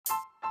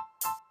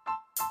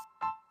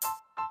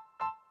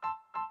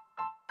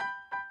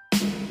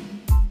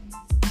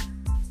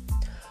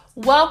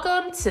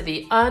Welcome to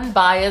the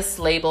Unbiased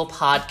Label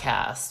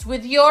Podcast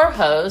with your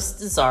host,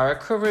 Zara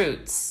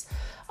Karutz.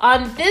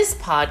 On this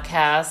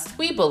podcast,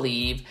 we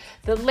believe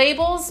that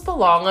labels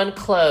belong on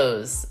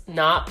clothes,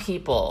 not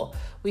people.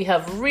 We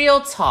have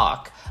real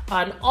talk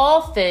on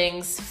all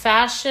things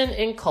fashion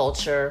and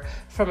culture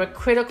from a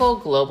critical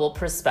global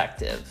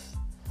perspective.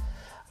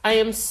 I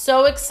am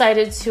so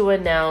excited to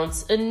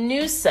announce a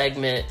new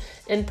segment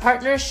in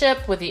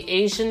partnership with the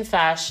Asian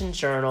Fashion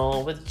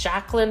Journal with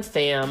Jacqueline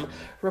Pham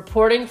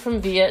reporting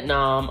from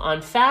Vietnam on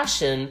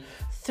fashion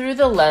through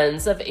the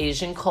lens of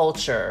Asian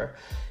culture.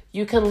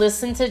 You can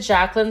listen to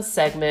Jacqueline's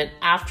segment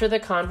after the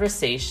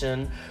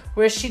conversation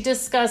where she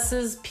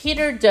discusses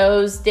Peter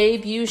Do's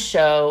debut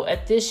show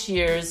at this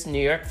year's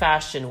New York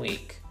Fashion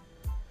Week.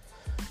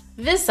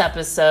 This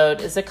episode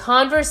is a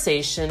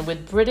conversation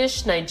with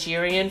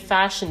British-Nigerian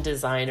fashion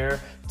designer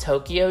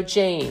Tokyo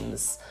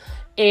James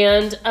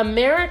and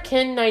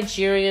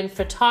American-Nigerian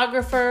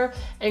photographer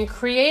and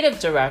creative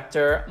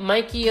director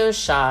Mikey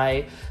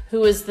Oshai,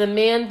 who is the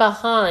man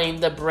behind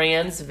the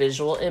brand's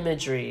visual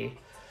imagery.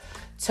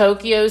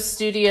 Tokyo's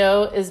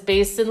studio is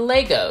based in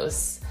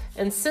Lagos,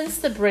 and since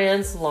the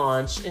brand's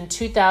launch in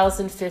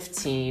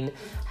 2015,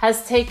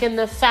 has taken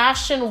the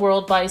fashion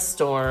world by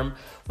storm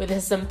with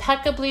his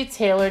impeccably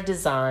tailored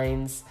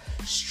designs,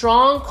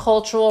 strong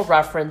cultural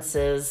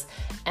references,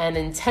 and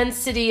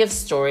intensity of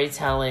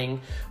storytelling,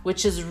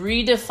 which is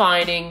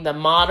redefining the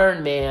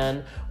modern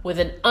man with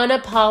an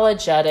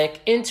unapologetic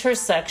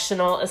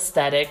intersectional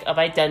aesthetic of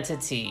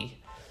identity.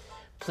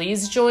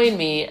 Please join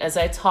me as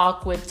I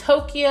talk with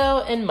Tokyo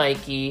and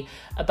Mikey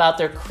about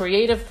their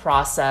creative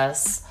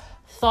process,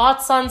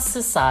 thoughts on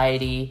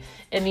society,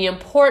 and the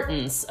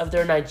importance of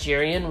their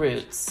Nigerian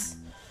roots.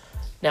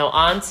 Now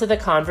on to the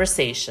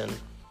conversation.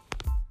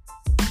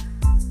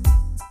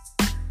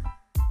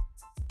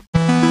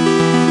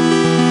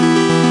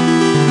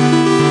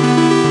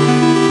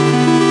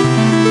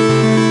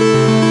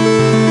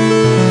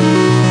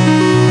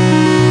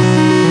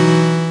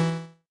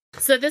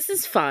 So this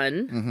is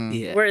fun. Mm-hmm.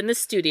 Yeah. We're in the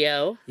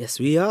studio. Yes,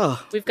 we are.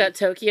 We've got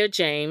Tokyo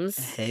James,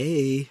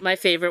 Hey. my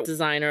favorite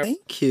designer,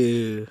 Thank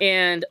you.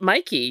 and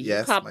Mikey,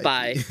 Yes, who popped Mikey.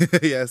 by.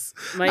 Yes.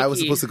 Mikey. I was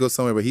supposed to go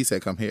somewhere, but he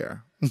said, come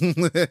here.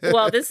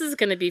 Well, this is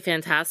going to be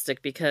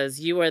fantastic because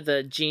you are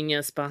the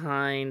genius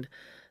behind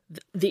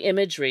the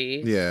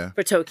imagery Yeah.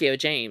 for Tokyo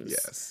James.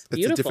 Yes. It's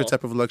Beautiful. a different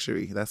type of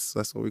luxury. That's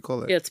what we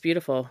call it. Yeah, it's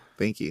beautiful.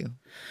 Thank you.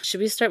 Should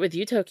we start with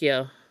you,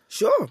 Tokyo?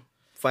 Sure.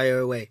 Fire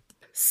away.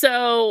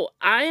 So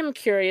I am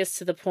curious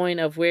to the point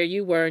of where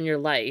you were in your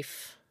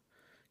life,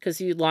 because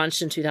you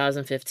launched in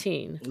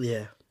 2015,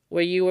 Yeah.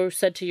 where you were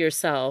said to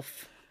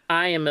yourself,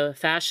 I am a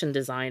fashion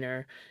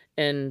designer,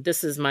 and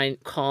this is my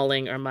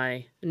calling or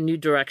my new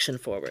direction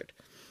forward.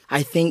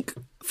 I think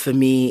for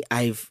me,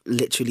 I've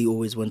literally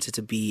always wanted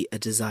to be a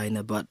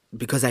designer, but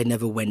because I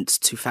never went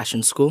to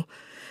fashion school,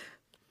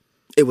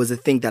 it was a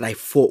thing that I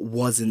thought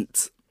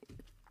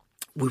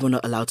we were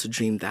not allowed to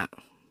dream that.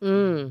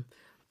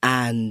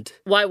 And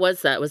Why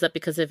was that? Was that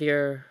because of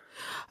your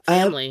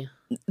family?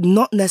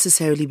 not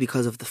necessarily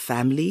because of the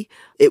family.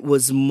 It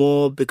was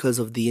more because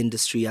of the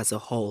industry as a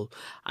whole.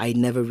 I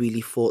never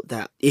really thought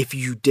that if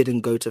you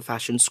didn't go to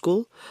fashion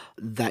school,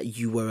 that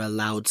you were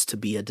allowed to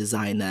be a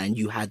designer and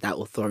you had that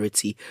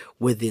authority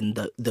within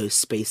those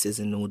spaces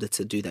in order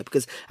to do that.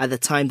 Because at the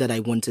time that I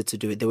wanted to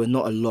do it, there were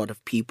not a lot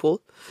of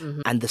people.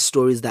 And the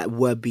stories that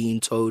were being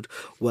told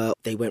were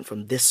they went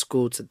from this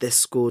school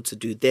to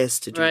do this,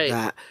 to do Right.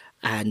 that.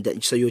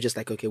 And so you're just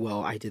like, okay,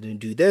 well, I didn't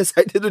do this,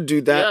 I didn't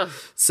do that. Yeah.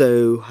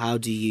 So how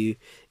do you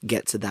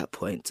get to that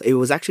point? It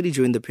was actually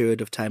during the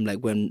period of time like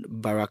when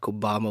Barack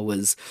Obama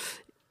was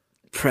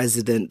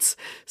president.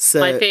 So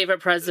My favorite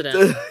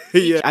president.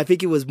 yeah, I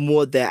think it was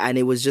more there, and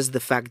it was just the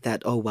fact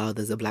that, oh wow,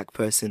 there's a black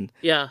person,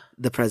 Yeah,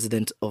 the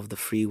president of the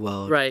free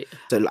world. right.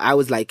 So I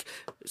was like,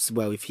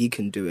 well, if he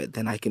can do it,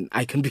 then I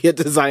can be a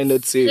designer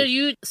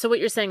too. So what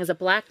you're saying, as a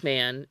black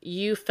man,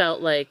 you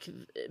felt like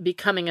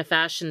becoming a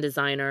fashion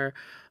designer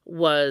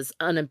was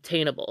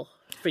unobtainable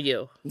for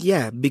you.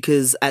 Yeah,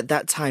 because at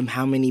that time,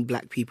 how many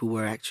black people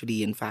were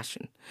actually in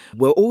fashion?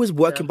 We're always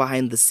working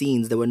behind the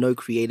scenes. There were no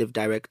creative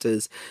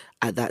directors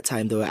at that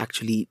time. There were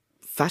actually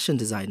fashion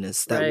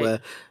designers that Right. were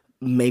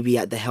maybe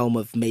at the helm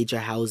of major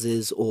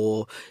houses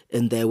or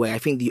in their way. I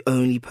think the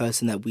only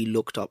person that we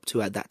looked up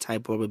to at that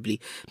time, probably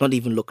not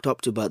even looked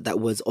up to, but that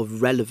was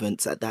of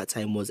relevance at that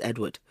time was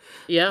Edward.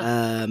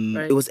 Yeah.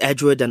 Right. It was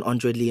Edward and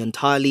Andre Leon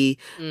Talley,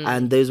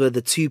 and those were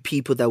the two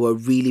people that were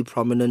really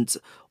prominent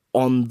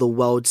on the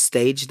world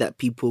stage that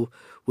people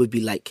would be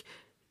like,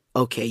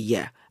 okay,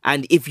 yeah.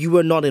 And if you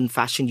were not in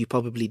fashion, you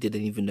probably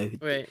didn't even know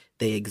Right.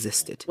 they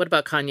existed. What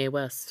about Kanye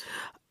West?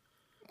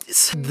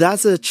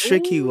 That's a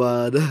tricky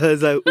one. I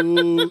was like,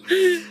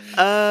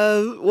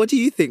 ooh. What do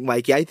you think,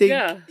 Mikey? I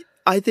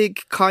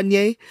think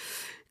Kanye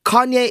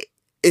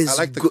is I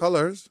like the good.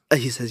 colors.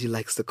 He says he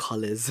likes the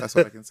colors. That's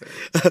what I can say.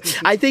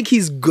 I think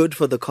he's good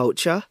for the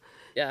culture.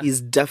 Yeah.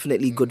 He's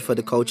definitely good for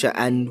the culture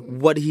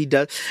and what he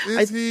does.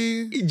 Is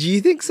he? Do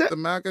you think so? The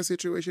MAGA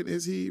situation,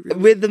 is he really?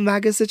 With the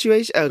MAGA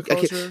situation? Oh, okay.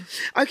 culture?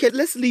 Okay,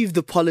 let's leave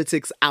the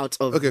politics out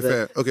of Okay,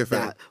 fair. Okay, fair.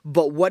 that.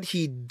 But what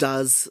he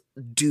does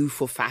do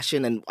for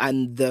fashion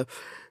and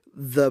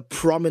the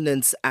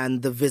prominence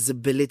and the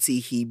visibility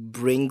he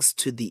brings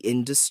to the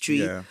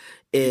industry Yeah.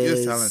 He is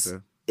is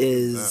talented.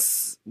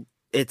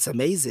 it's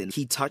amazing.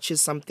 He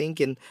touches something,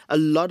 and a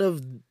lot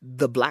of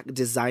the black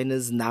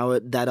designers now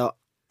that are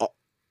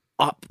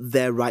up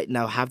there right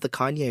now have the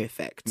Kanye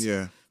effect.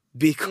 Yeah.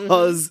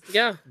 Because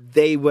Yeah.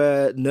 they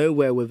were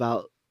nowhere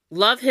without.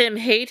 Love him,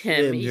 hate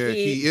him. Yeah,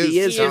 He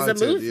is is a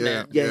talented.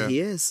 movement. Yeah, he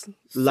is.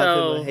 Love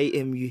him So- or hate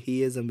him,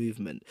 he is a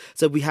movement.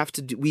 So we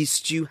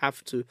still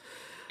have to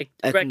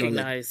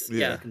Recognize.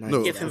 Yeah.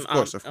 No, Give him of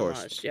course.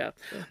 homage. Yeah.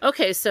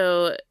 Okay,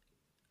 so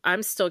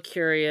I'm still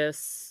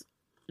curious.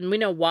 And we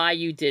know why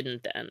you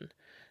didn't then.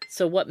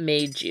 So what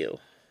made you?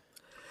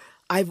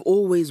 I've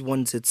always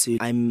wanted to.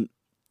 I'm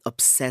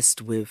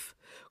obsessed with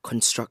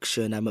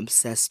construction. I'm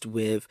obsessed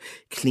with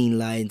clean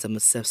lines. I'm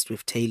obsessed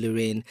with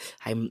tailoring.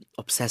 I'm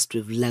obsessed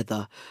with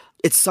leather.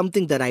 It's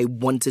something that I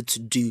wanted to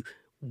do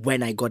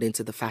when I got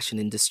into the fashion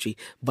industry,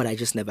 but I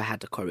just never had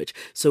the courage.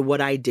 So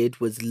what I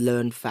did was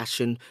learn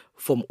fashion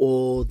from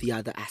all the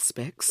other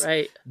aspects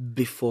Right.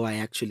 before I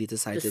actually The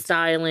decided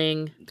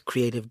styling.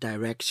 creative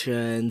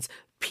directions,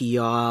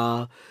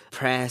 PR,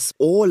 press,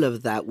 all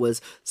of that was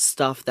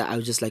stuff that I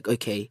was just like,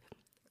 okay,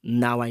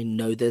 now I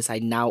know this. I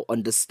now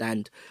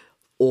understand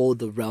all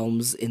the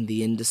realms in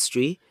the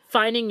industry.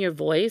 Finding your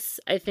voice.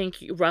 I think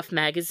Rough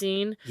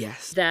Magazine.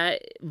 Yes.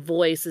 That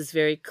voice is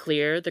very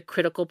clear. The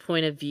critical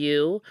point of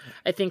view.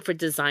 I think for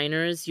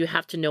designers, you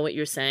have to know what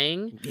you're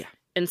saying. Yeah.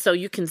 And so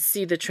you can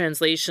see the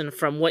translation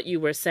from what you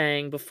were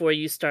saying before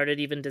you started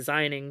even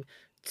designing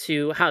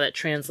to how that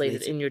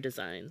translated in your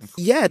designs.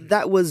 Yeah,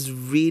 that was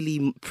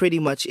really pretty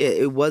much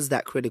it. It was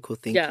that critical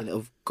thinking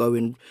of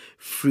going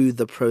through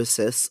the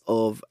process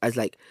of as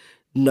like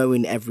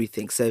knowing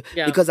everything. So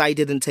because I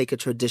didn't take a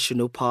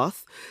traditional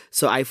path,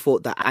 so I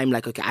thought that I'm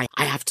like, okay,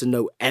 I have to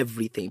know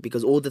everything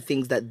because all the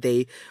things that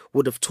they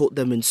would have taught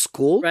them in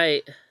school,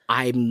 Right.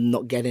 I'm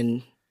not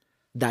getting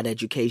that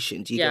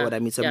education. Do you get what I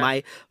mean? So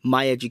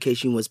my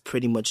education was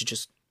pretty much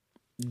just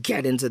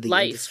get into the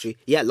industry.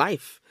 Yeah,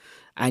 life.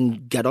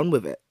 And get on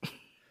with it.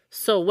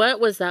 So what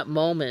was that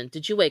moment?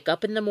 Did you wake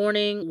up in the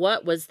morning?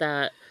 What was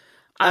that?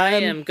 I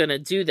am going to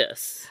do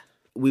this.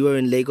 We were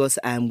in Lagos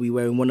and we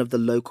were in one of the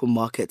local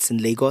markets in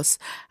Lagos.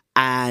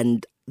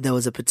 And there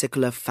was a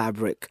particular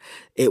fabric.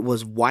 It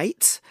was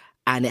white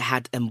and it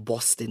had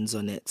embossings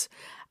on it.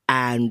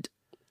 And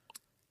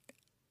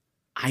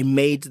I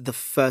made the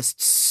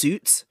first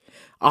suit.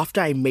 After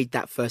I made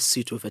that first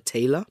suit with a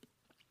tailor,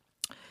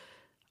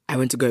 I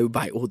went to go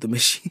buy all the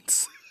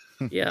machines.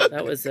 Yeah,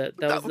 that was it.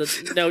 That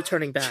was the no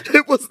turning back.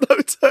 It was no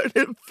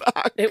turning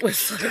back. It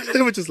was.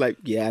 They were just like,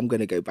 yeah, I'm going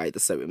to go buy the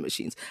sewing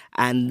machines.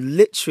 And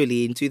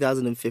literally in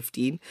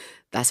 2015,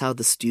 that's how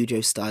the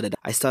studio started.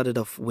 I started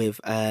off with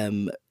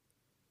 3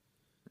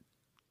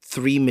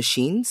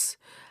 machines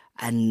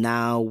and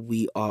now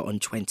we are on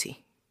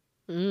 20.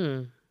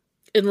 In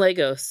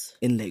Lagos.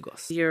 In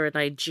Lagos. You're a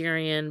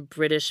Nigerian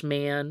British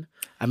man.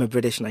 I'm a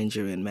British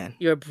Nigerian man.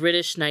 You're a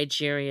British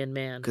Nigerian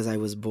man. Because I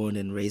was born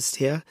and raised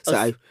here.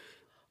 So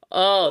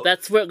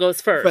that's where it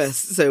goes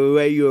first. So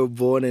where you were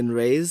born and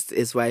raised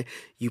is why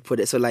you put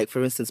it. So like,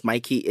 for instance,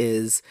 Mikey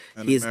he's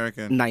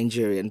American.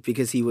 Nigerian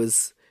because he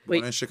was...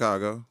 Born in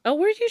Chicago. Oh,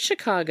 where are you,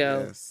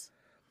 Chicago? Yes.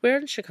 Where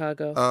in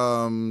Chicago?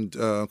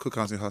 Cook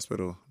County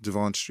Hospital,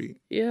 Devon Street.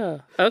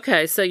 Yeah.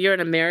 Okay, so you're an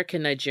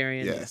American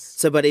Nigerian. Yes.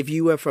 So, but if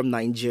you were from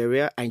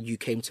Nigeria and you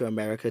came to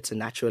America to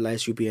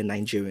naturalize, you'd be a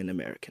Nigerian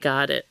American.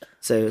 Got it.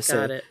 So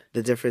it.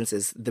 The difference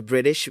is the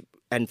British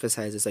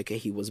emphasizes, okay,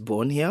 he was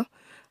born here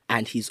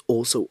and he's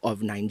also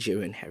of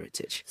Nigerian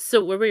heritage.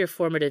 So where were your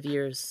formative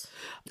years?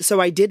 So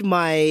I did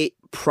my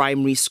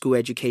primary school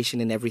education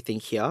and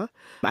everything here.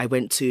 I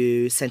went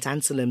to St.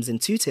 Anselm's in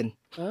Tooting.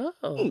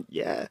 Oh.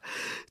 Yeah,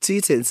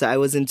 Tooting. So I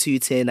was in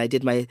Tooting. I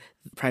did my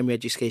primary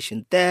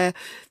education there.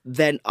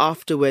 Then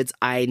afterwards,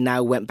 I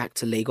now went back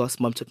to Lagos.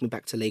 Mum took me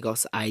back to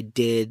Lagos. I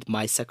did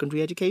my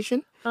secondary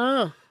education.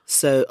 Oh.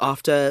 So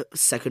after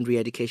secondary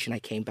education, I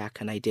came back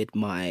and I did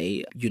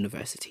my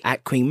university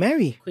at Queen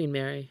Mary. Queen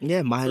Mary.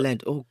 Yeah, Mile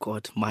End. Oh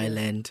God, Mile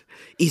End.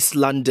 East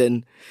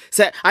London.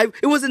 So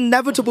it was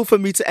inevitable for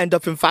me to end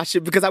up in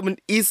fashion because I'm in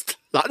East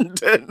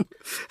London.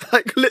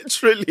 Like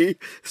literally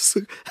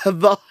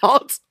the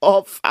heart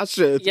of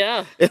fashion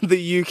in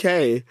the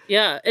UK.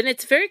 Yeah, and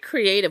it's very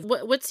creative.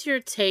 What's your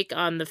take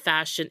on the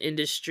fashion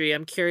industry?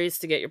 I'm curious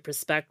to get your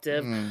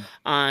perspective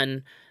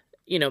on...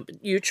 You know,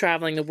 you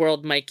traveling the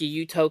world, Mikey,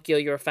 you Tokyo,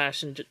 you're a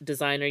fashion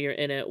designer, you're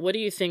in it. What do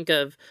you think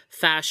of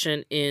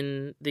fashion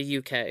in the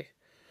UK?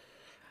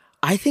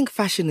 I think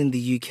fashion in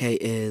the UK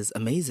is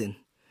amazing.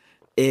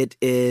 It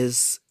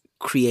is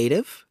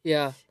creative.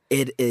 Yeah.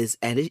 It is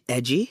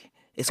edgy.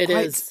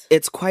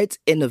 It's quite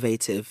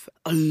innovative.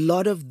 A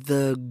lot of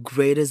the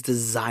greatest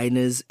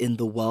designers in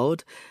the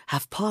world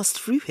have passed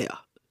through here.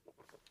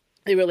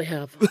 They really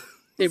have.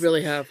 They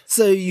really have.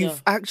 So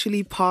you've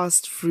actually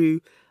passed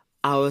through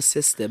our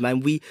system,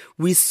 and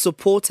we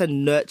support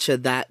and nurture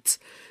that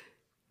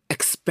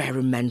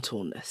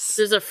experimentalness.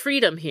 There's a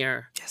freedom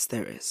here. Yes,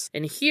 there is.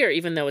 And here,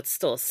 even though it's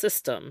still a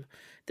system,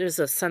 there's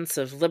a sense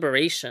of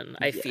liberation,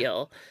 I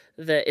feel,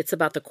 that it's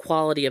about the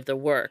quality of the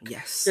work.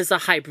 Yes. There's a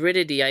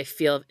hybridity, I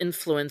feel, of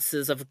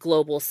influences of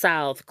global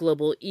South,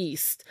 global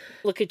East.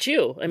 Look at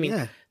you. I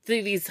mean,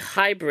 these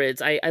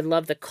hybrids, I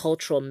love the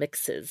cultural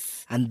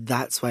mixes. And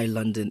that's why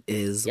London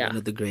is one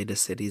of the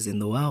greatest cities in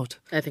the world.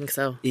 I think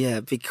so. Yeah,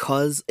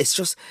 because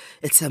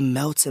it's a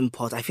melting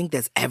pot. I think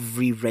there's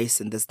every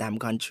race in this damn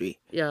country.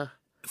 Yeah.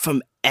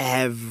 From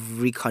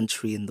every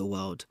country in the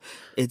world.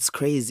 It's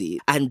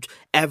crazy. And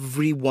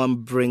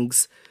everyone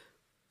brings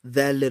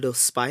their little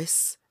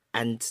spice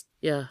and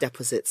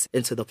deposits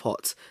into the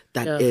pot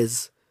that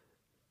is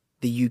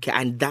the UK.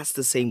 And that's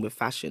the same with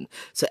fashion.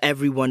 So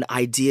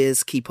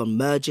ideas keep on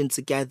merging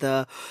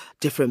together,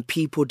 different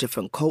people,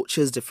 different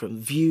cultures,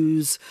 different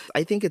views.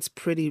 I think it's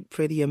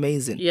pretty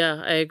amazing.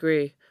 Yeah, I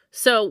agree.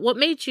 So what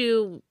made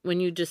you, when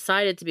you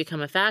decided to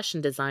become a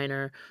fashion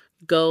designer,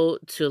 go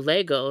to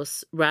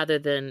Lagos rather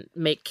than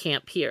make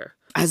camp here?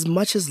 As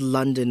much as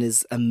London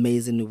is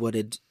amazing at what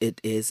it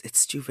is, it's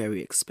still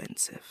very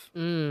expensive.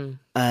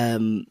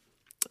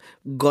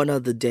 Gone are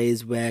the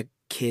days where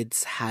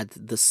kids had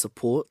the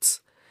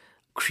support,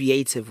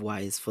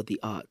 creative-wise, for the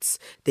arts.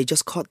 They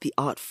just cut the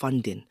art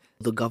funding.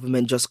 The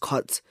government just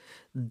cut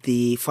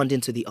the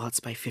funding to the arts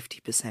by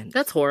 50%.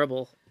 That's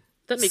horrible.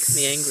 That makes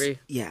me angry.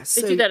 Yeah.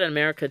 They do that in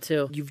America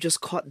too. You've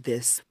just cut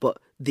this, but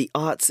the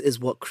arts is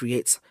what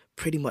creates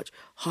pretty much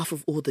half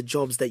of all the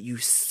jobs that you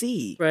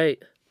see.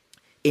 Right.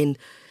 In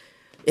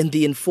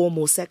the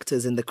informal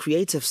sectors, in the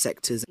creative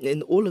sectors,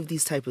 in all of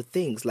these type of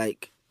things,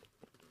 like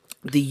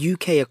the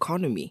UK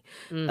economy,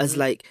 as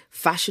like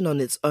fashion on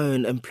its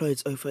own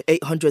employs over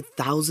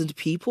 800,000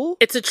 people.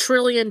 It's $1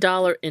 trillion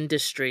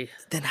industry.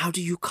 Then how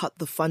do you cut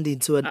the funding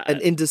to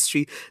an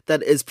industry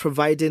that is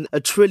providing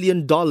 $1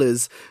 trillion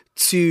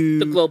to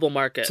the global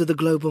market? To the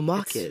global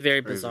market. It's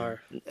very bizarre.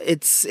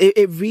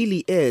 It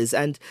really is,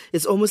 and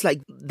it's almost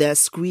like they're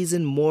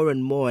squeezing more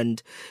and more,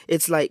 and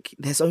it's like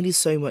there's only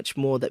so much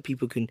more that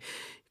people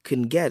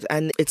can get,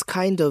 and it's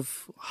kind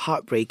of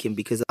heartbreaking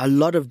because a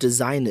lot of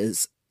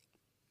designers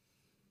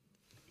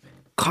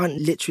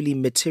can't literally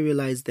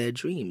materialize their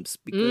dreams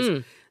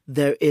because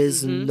there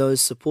is no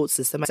support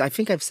system. I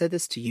think I've said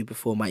this to you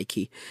before,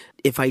 Mikey.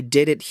 If I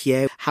did it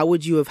here, how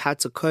would you have had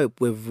to cope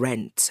with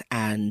rent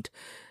and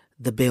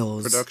the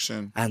bills,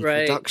 production and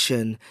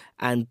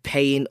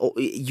paying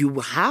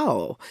you?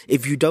 How?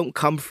 If you don't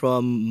come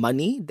from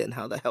money, then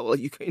how the hell are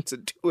you going to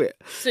do it?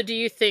 So do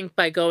you think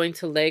by going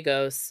to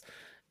Lagos,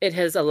 it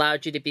has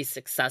allowed you to be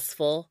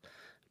successful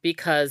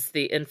because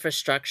the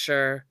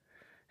infrastructure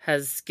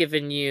has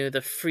given you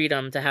the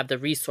freedom to have the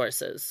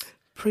resources?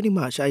 Pretty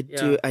much, I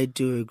do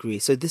agree.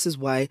 So this is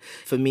why,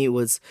 for me,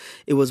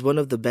 it was one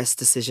of the best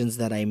decisions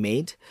that I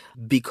made,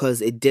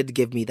 because it did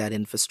give me that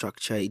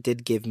infrastructure. It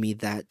did give me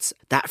that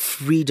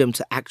freedom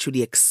to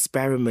actually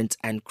experiment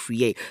and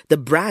create. The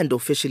brand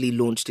officially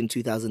launched in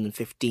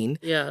 2015.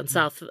 Yeah, in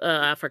South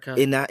Africa.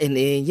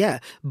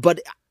 But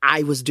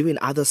I was doing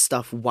other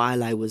stuff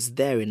while I was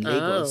there in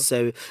Lagos. Oh.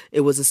 So it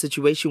was a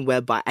situation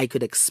whereby I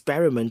could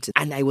experiment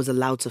and I was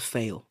allowed to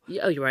fail.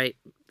 Oh, you're right.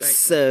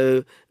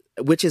 So,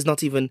 which is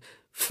not even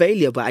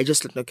failure, but I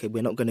just thought, okay,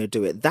 we're not going to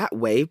do it that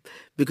way,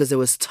 because there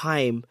was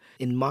time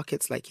in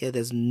markets like here.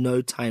 There's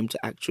no time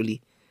to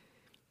actually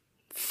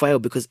fail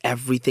because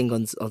everything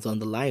is on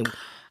the line.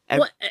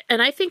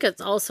 And I think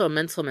it's also a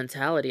mental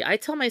mentality. I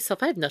tell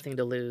myself I have nothing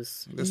to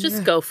lose.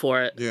 Just go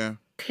for it. Yeah.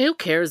 Who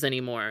cares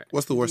anymore?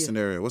 What's the worst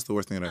scenario? What's the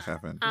worst thing that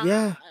happened?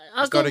 I'll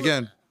Start go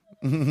again.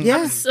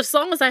 Yeah. As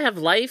long as I have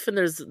life and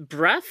there's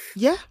breath,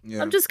 Yeah.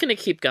 I'm just going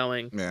to keep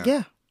going. Yeah.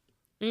 Yeah.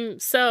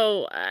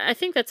 So I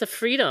think that's a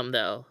freedom,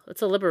 though.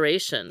 It's a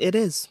liberation. It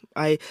is.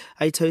 I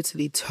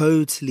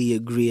totally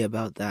agree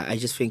about that. I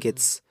just think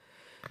it's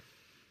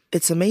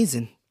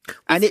amazing.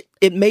 And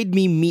it made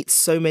me meet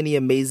so many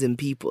amazing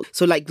people.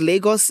 So like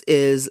Lagos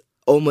is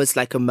almost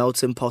like a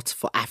melting pot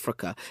for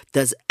Africa.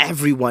 There's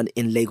everyone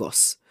in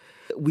Lagos.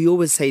 We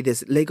always say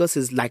this, Lagos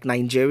is like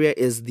Nigeria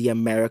is the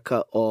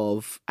America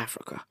of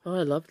Africa. Oh,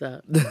 I love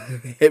that.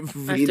 It I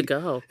really, have to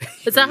go.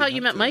 Is that how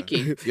you met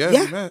Mikey? Yeah.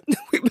 Yeah,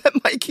 we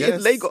met Mikey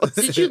in Lagos.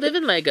 Did you live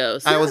in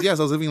Lagos? I was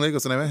living in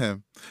Lagos when I met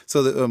him.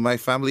 So my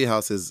family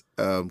house is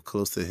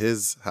close to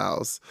his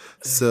house.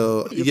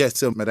 So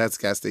so my dad's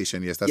gas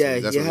station. Yes, that's he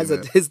what has we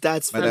met. his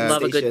dad's I filling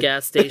love a station. good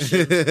gas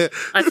station.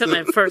 I felt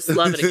my first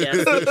love at a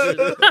gas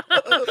station.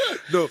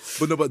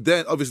 But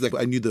then obviously like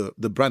I knew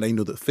the brand, I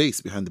knew the face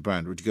behind the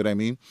brand. Do you get what I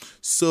mean?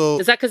 So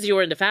Is that because you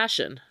were into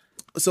fashion?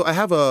 So I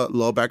have a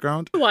law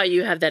background. Why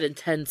you have that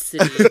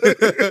intensity?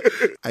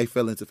 I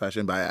fell into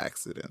fashion by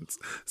accident.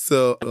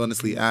 So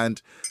honestly,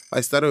 and I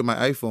started with my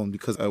iPhone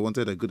because I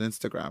wanted a good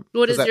Instagram.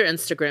 What is your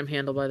Instagram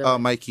handle, by the way?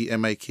 Mikey,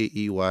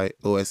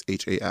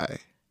 MikeyoShai.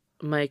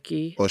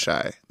 Mikey.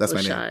 Oshai. That's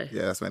my Oshai. name.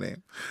 Yeah, that's my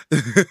name.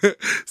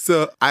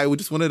 So I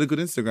just wanted a good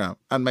Instagram.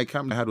 And my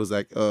camera I had was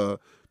like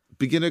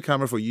beginner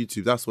camera for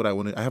YouTube. That's what I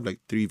wanted. I have like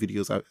 3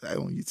 videos I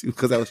on YouTube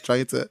because I was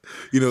trying to,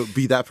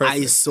 be that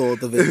person. I saw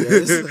the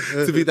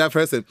videos. To be that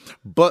person.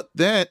 But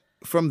then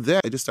from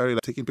there, I just started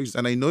like, taking pictures.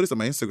 And I noticed on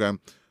my Instagram,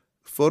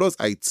 photos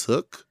I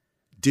took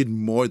did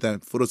more than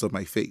photos of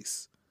my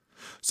face.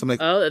 So I'm like,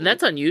 oh, and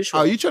that's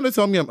unusual. Are you trying to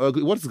tell me I'm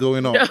ugly? What's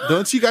going on?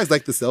 Don't you guys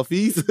like the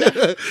selfies?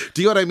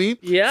 Do you know what I mean?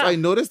 Yeah. So I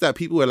noticed that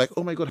people were like,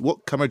 oh my God,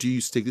 what camera do you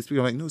use to take this picture?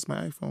 I'm like, no, it's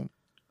my iPhone.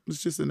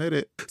 It's just an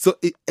edit. So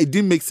it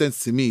didn't make sense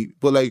to me.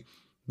 But like,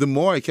 the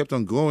more I kept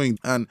on going,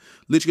 and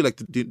literally like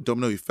the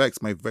domino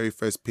effects, my very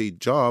first paid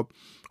job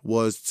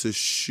was to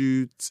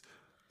shoot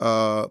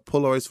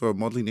Polaroids for a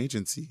modeling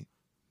agency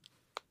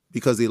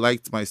because they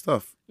liked my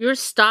stuff. Your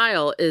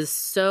style is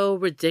so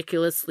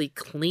ridiculously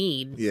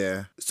clean.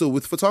 Yeah. So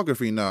with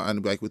photography now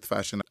and like with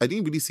fashion, I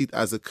didn't really see it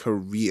as a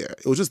career.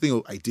 It was just a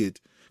thing I did.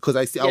 Because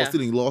I was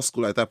still in law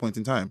school at that point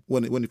in time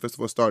when it first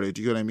of all started.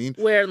 Do you get what I mean?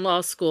 Where in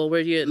law school?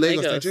 Where you in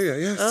Lagos, Nigeria,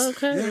 yes. Oh,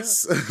 okay.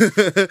 Yes.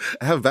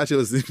 I have a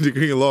bachelor's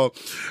degree in law.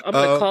 I'm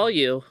going to call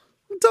you.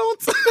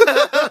 Don't.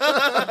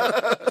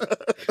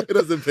 It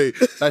doesn't pay.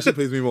 Fashion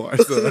pays me more.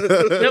 So.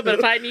 No, but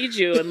if I need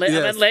you, I'm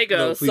in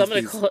Lagos, so I'm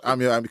going to call.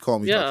 I'm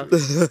calling me. Yeah.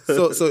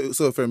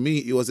 So for me,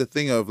 it was a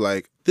thing of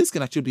like, this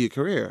can actually be a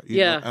career. You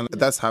know? And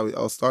that's how it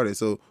all started.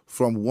 So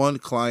from one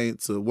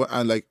client to what,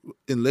 and like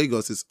in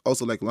Lagos, it's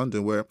also like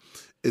London where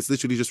it's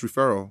literally just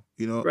referral.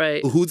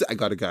 Right. I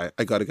got a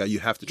guy. You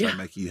have to try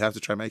Mikey. You have to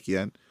try Mikey.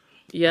 And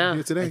yeah.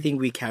 Today. I think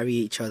we carry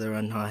each other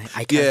on high.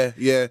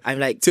 Yeah. I'm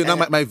like, till now,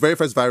 my very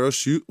first viral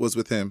shoot was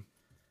with him,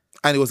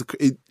 and it was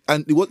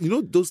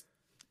those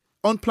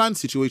unplanned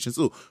situations.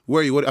 Oh,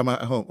 where are you? What am I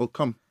at home? Oh,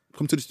 come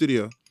to the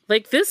studio.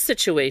 Like this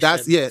situation.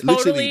 That's totally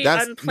literally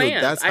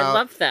unplanned. That's I how,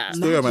 love that.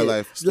 Story of my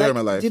life. Story of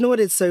my life. Do you know what?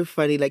 It's so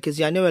funny. Like,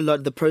 because I know a lot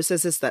of the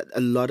processes that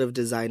a lot of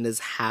designers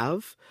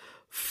have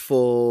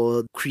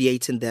for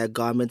creating their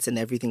garments and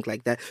everything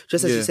like that.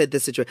 Just as you said,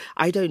 this situation,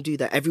 I don't do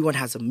that. Everyone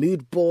has a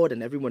mood board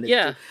and everyone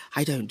is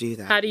I don't do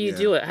that. How do you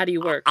do it? How do you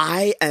work?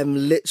 I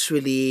am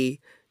literally,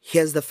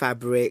 here's the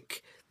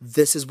fabric.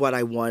 This is what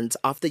I want.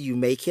 After you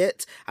make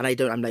it, and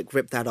I'm like,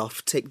 rip that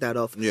off, take that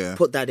off,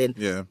 put that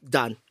in,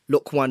 done.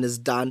 Look 1 is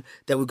done.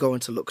 Then we go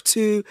into look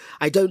 2.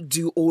 I don't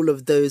do all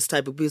of those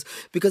type of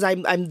because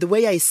I'm the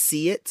way I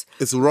see it.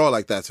 It's raw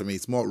like that for me.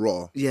 It's more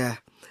raw. Yeah.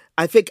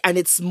 I think, and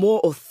it's more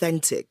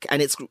authentic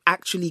and it's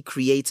actually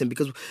creating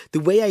because the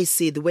way I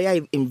see, the way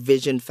I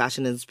envision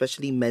fashion and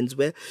especially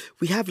menswear,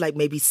 we have like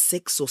maybe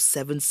 6 or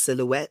 7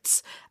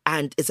 silhouettes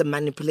and it's a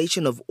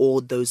manipulation of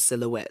all those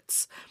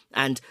silhouettes.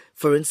 And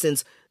for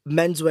instance,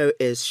 menswear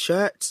is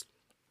shirts,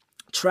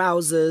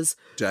 trousers,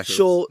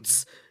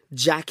 shorts,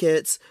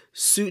 jackets,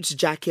 suits,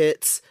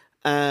 jackets,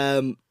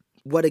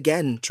 what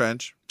again?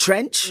 Trench.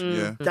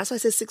 Yeah. That's why I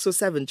said 6 or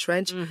 7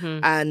 trench.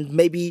 And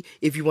maybe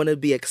if you want to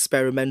be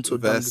experimental,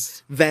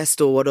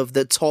 vest or what of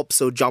the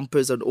tops or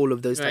jumpers and all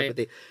of those type of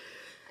things.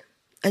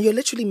 And you're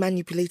literally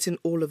manipulating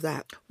all of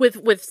that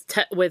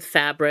with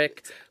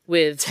fabric,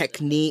 with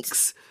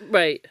techniques,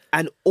 right,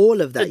 and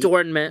all of that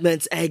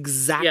adornment,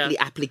 exactly,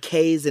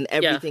 appliques and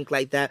everything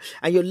like that.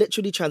 And you're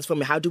literally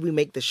transforming. How do we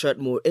make the shirt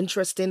more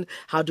interesting?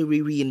 How do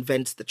we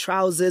reinvent the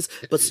trousers,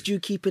 but still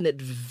keeping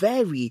it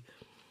very,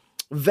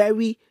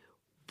 very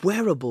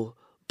wearable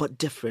but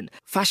different?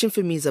 Fashion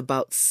for me is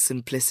about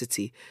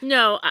simplicity.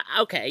 No,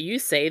 okay, you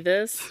say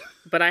this,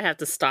 but I have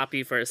to stop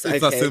you for a second.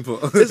 It's not simple.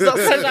 It's not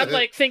because I'm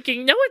like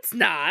thinking, no, it's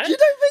not. You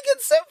don't think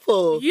it's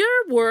simple.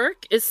 Your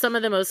work is some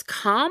of the most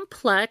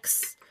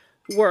complex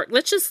work.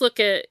 Let's just look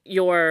at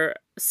your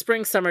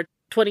spring summer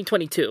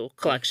 2022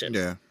 collection.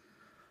 Yeah.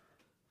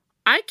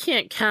 I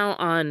can't count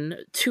on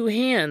 2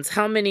 hands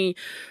how many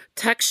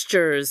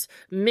textures,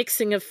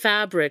 mixing of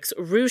fabrics,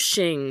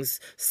 ruchings,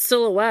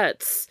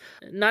 silhouettes,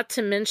 not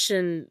to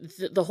mention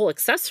the whole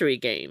accessory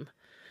game.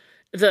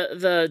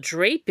 The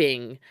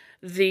draping,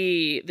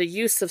 the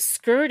use of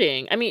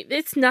skirting. I mean,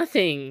 it's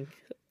nothing,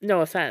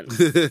 no offense,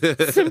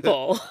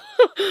 simple.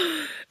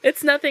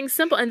 It's nothing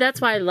simple, and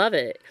that's why I love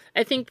it.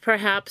 I think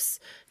perhaps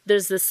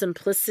there's the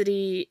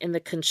simplicity in the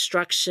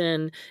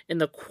construction, in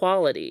the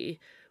quality,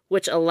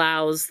 which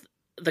allows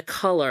the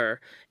color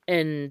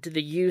and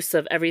the use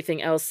of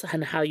everything else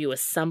and how you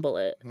assemble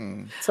it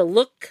to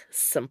look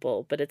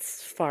simple, but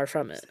it's far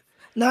from it.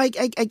 No, I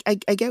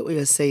get what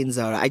you're saying,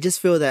 Zara. I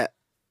just feel that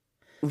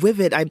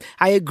with it,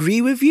 I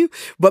agree with you,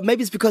 but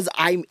maybe it's because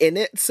I'm in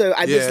it, so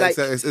I'm just like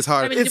it's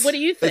hard. I mean, what do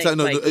you think?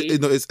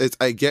 It's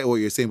I get what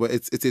you're saying, but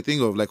it's a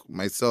thing of like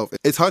myself.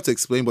 It's hard to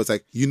explain, but it's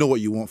like you know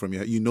what you want from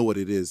you. You know what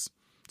it is.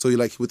 So you're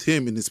like with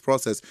him in his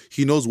process,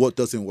 he knows what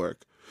doesn't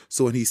work.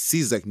 So when he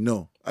sees like,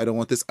 no, I don't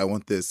want this, I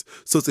want this.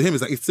 So to him,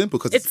 it's like, it's simple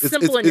because it's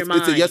simple in your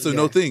mind. It's a yes or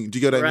no thing. Do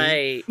you get what I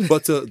mean? Right.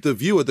 But to the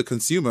viewer, the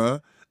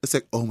consumer, it's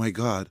like, oh my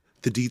God,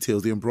 the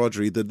details, the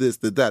embroidery, the this,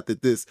 the that, the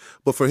this.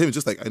 But for him, it's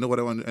just like, I know what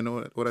I want, I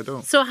know what I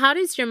don't. So how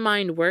does your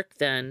mind work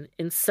then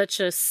in such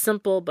a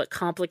simple but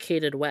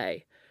complicated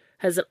way?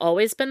 Has it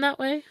always been that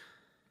way?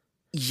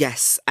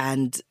 Yes,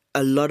 and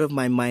a lot of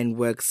my mind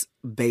works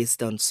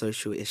based on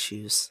social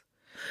issues.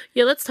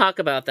 Yeah, let's talk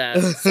about that.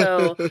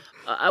 So,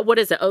 what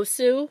is it,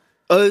 Osu?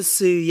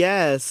 Osu,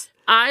 yes.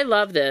 I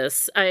love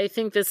this. I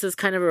think this is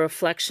kind of a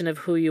reflection of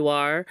who you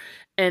are,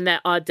 and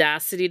that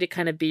audacity to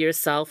kind of be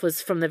yourself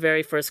was from the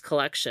very first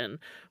collection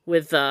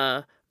with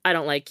I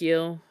don't like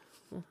you.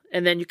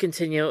 And then you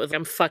continue with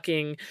I'm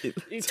fucking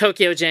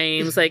Tokyo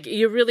James. Like,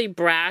 you're really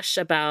brash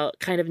about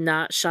kind of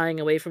not shying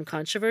away from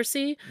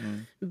controversy.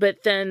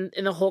 But then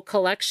in the whole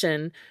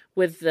collection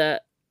with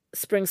the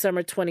Spring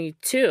Summer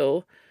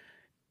 22,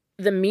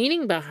 the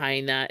meaning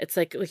behind that, it's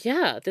like,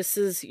 yeah,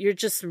 you're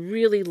just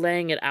really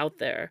laying it out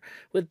there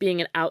with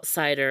being an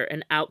outsider,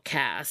 an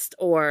outcast,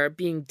 or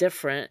being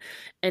different,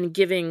 and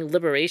giving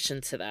liberation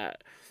to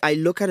that. I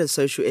look at a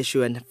social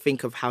issue and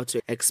think of how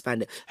to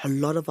expand it. A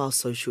lot of our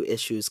social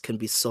issues can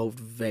be solved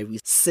very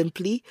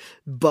simply,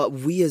 but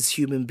we as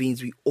human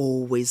beings, we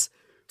always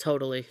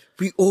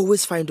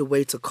find a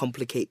way to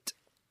complicate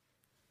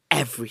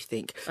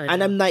everything.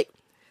 And I'm like,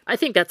 I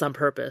think that's on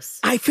purpose.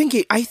 I think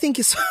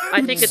it's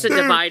a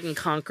divide and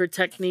conquer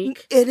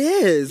technique. It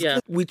is. Yeah.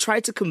 We try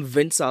to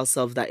convince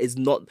ourselves that it's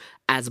not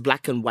as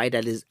black and white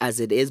as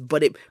it is,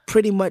 but it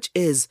pretty much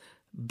is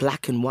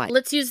black and white.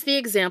 Let's use the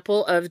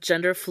example of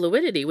gender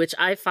fluidity, which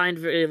I find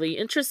really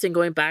interesting.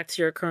 Going back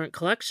to your current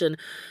collection,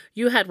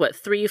 you had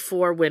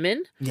 3-4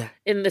 women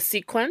in the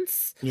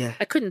sequence. Yeah.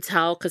 I couldn't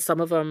tell because some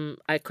of them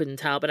I couldn't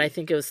tell, but I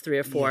think it was 3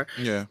 or 4.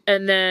 Yeah.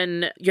 And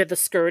then you had the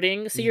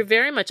skirting. So you're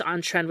very much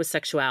on trend with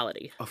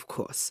sexuality. Of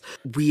course.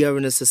 We are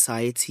in a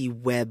society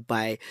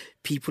whereby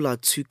people are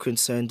too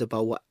concerned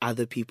about what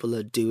other people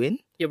are doing.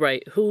 You're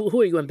right.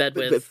 Who are you in bed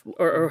with?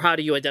 Or how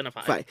do you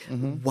identify? Right.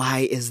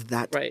 Why is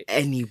that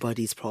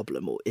anybody's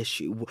problem or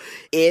issue?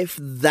 If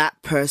that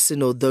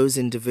person or those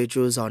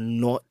individuals are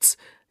not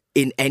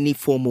in any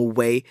formal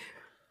way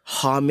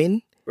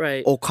harming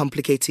or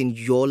complicating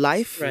your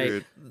life,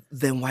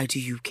 then why do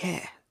you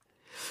care?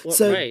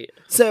 Well,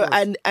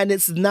 and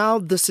it's now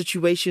the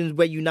situation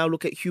where you now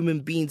look at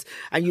human beings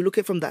and you look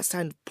at it from that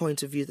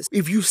standpoint of view.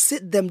 If you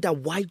sit them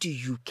down, why do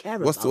you care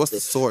what's about the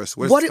source?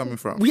 Where's it coming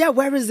from? Yeah,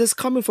 where is this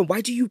coming from?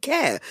 Why do you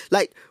care?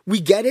 Like, we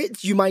get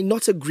it. You might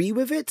not agree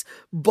with it,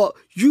 but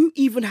you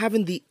even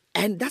having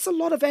that's a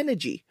lot of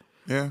energy.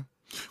 Yeah.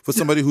 For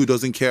somebody who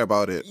doesn't care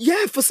about it.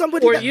 Yeah, for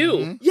somebody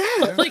you.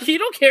 Yeah. Like, you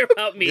don't care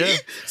about me. Yeah.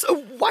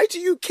 So why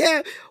do you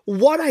care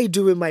what I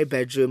do in my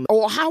bedroom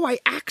or how I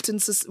act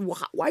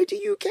why do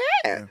you care?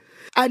 Yeah.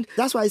 And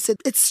that's why I said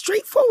it's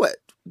straightforward.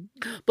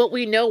 But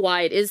we know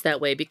why it is that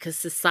way, because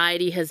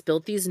society has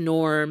built these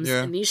norms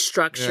and these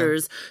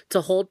structures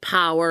to hold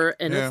power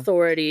and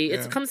authority.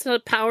 It comes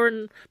to power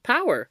and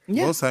power.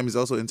 Yeah. Most times it's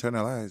also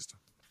internalized.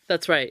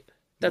 That's right.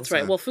 That's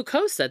right. Well,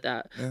 Foucault said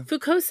that. Yeah.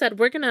 Foucault said,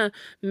 we're going to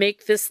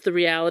make this the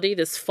reality,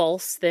 this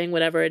false thing,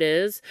 whatever it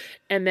is,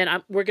 and then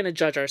we're going to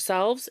judge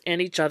ourselves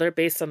and each other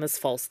based on this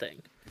false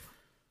thing.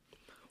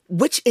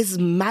 Which is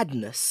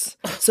madness.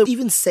 So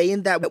even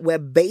saying that we're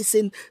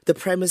basing the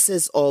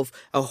premises of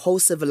a whole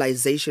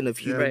civilization of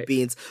human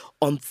beings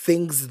on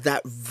things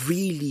that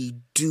really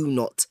do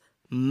not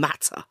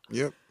matter.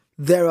 Yep.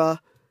 There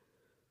are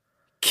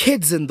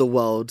kids in the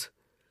world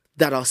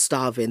that are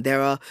starving.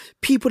 There are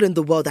people in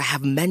the world that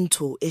have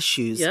mental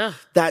issues. Yeah.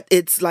 That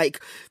it's like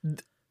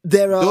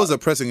those are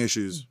pressing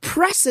issues.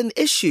 Pressing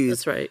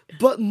issues. That's right.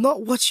 But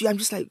not what I'm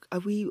just like, are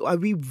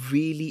we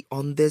really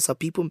on this? Are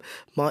people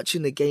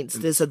marching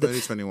against this?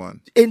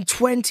 2021. In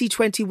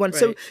 2021. Right.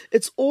 So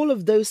it's all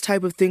of those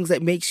type of things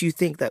that makes you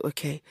think that,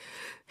 okay,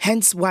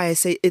 hence why I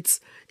say it's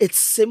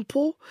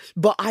simple,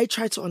 but I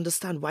try to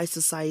understand why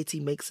society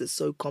makes it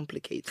so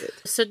complicated.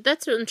 So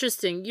that's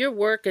interesting. Your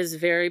work is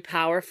very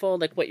powerful.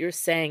 Like, what you're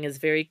saying is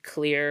very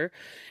clear.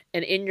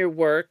 And in your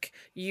work,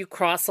 you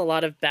cross a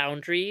lot of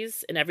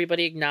boundaries, and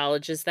everybody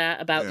acknowledges that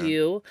about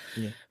you.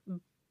 Yeah.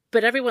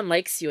 But everyone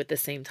likes you at the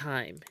same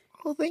time.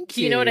 Oh, thank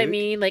you. Do you know what I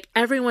mean? Like,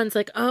 everyone's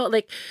like, oh,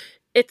 like,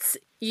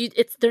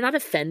 they're not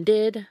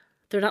offended.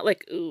 They're not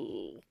like,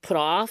 ooh, put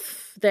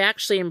off. They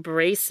actually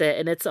embrace it,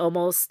 and it's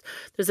almost,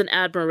 there's an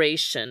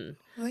admiration.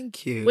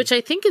 Thank you. Which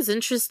I think is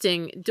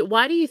interesting.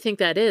 Why do you think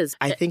that is?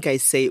 I think I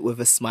say it with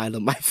a smile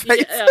on my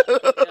face. Yeah.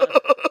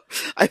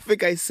 I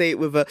think I say it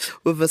with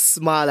a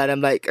smile, and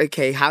I'm like,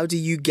 okay, how do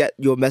you get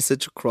your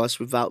message across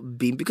without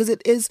being, because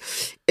it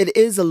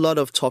is a lot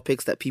of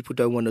topics that people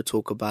don't want to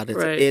talk about.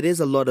 It is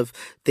a lot of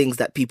things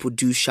that people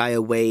do shy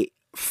away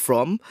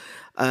from.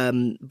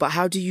 But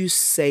how do you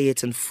say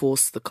it and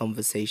force the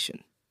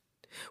conversation?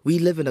 We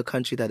live in a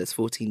country that is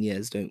 14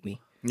 years, don't we?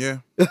 Yeah.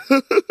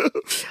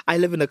 I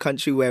live in a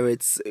country where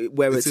it's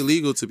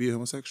illegal to be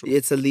homosexual.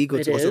 It's illegal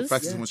to also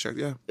practice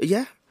homosexuality.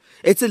 Yeah.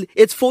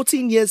 It's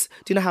 14 years.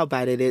 Do you know how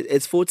bad it is?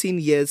 It's 14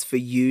 years for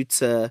you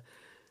to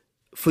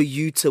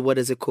what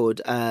is it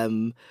called?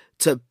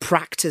 to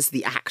practice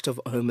the act of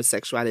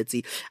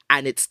homosexuality,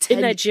 and it's 10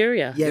 In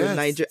Nigeria. Yeah, Yes, in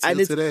Nigeria, till and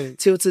it's today.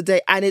 till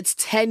today, and it's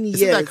 10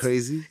 years. Isn't that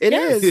crazy? It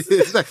Yes. is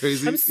Isn't that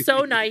crazy? I'm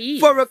so naive.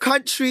 for a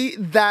country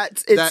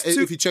that it's That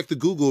if you check the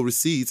Google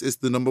receipts, it's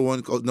the number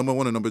one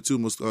and number two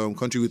most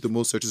country with the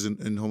most searches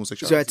in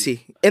homosexuality.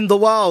 dirty in the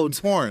world.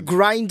 Porn.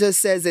 Grindr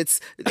says it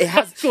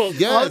has. Well,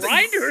 Yes.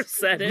 Grindr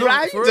said it.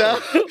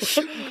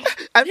 Grindr.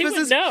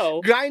 Emphasis.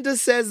 know. Grindr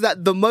says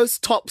that the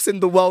most tops in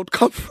the world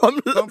come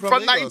from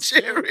from Lagos.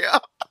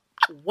 Nigeria.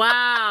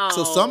 Wow.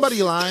 So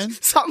somebody lying.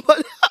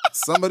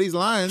 Somebody's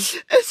lying.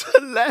 It's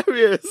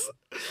hilarious.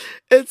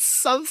 It's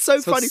so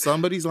funny.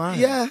 Somebody's lying.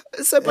 Yeah,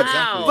 so but,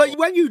 Wow. but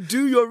when you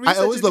do your research, I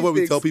always love when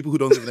we things, tell people who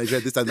don't live in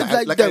Nigeria this time.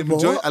 Like, I they're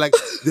enjoy. what?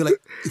 They're like,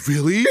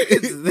 really?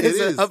 It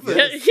is. happening.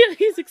 Yeah, yeah,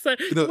 he's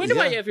excited. You know, When do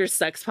I yeah. have your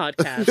sex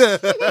podcast?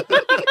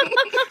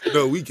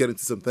 No, we get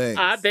into some things.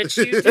 I bet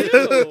you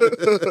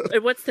do.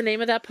 And what's the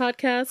name of that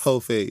podcast? Whole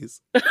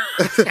phase.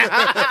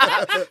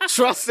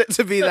 Trust it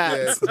to be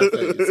that.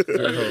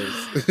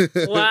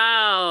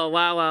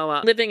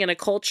 Wow. Living in a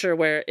culture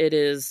where it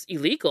is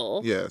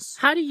illegal. Yes.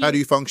 How do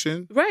you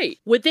function? Right.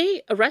 Would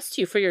they arrest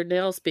you for your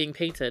nails being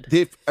painted?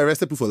 They've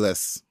arrested people for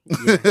less.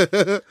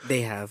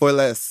 They have. For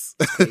less.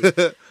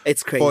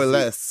 It's crazy. For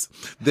less.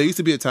 There used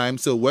to be a time.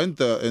 So when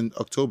in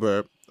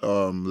October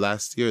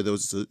last year, there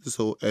was this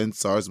whole End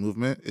SARS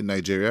movement in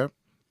Nigeria.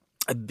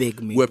 A big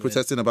movement. We're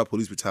protesting about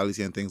police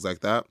brutality and things like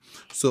that.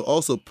 So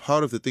also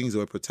part of the things that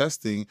we're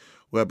protesting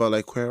were about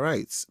like queer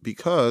rights,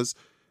 because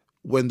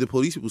when the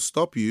police people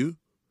stop you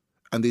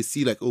and they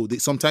see like,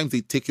 sometimes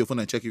they take your phone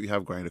and check if you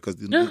have Grindr because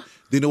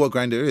they know what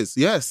Grindr is.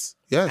 Yes.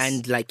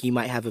 And like you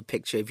might have a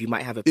picture. If you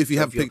have a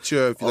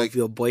picture of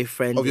your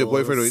boyfriend, of your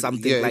boyfriend or or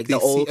something like if they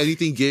that. see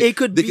anything gay, They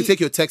can take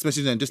your text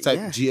message and just type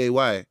Yeah.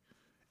 GAY.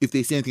 If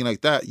they see anything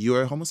like that,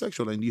 you're a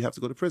homosexual and you have to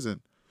go to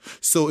prison.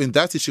 So in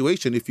that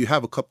situation, if you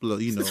have a couple of,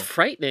 It's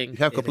frightening. you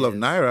have a couple of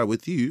naira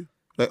with you,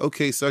 like,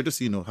 okay, sir,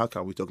 just, how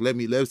can we talk?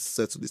 Let's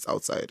settle this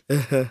outside,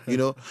 Yeah,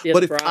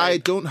 But if bribe. I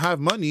don't have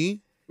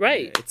money,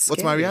 Right. It's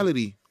what's my scary.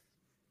 reality?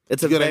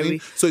 It's You a get what I very mean?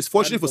 So it's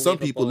fortunate for some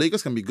people. Unbelievable.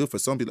 Lagos can be good for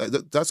some people.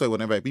 Like, that's why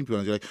whenever I meet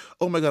people, they're like,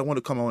 oh my God, I want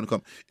to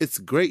come. It's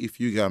great if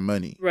you got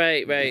money.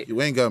 Right. If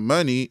you ain't got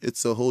money,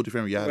 it's a whole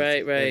different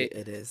reality. Right.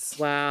 It is.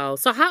 Wow.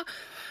 So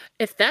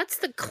if that's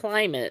the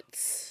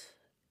climate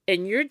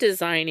and you're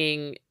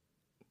designing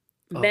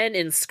men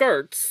in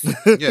skirts,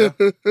 Yeah.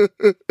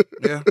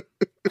 Yeah.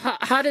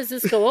 how does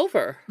this go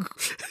over?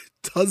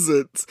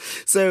 Doesn't.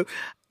 So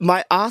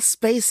my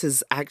space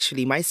is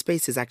actually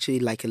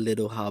like a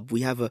little hub.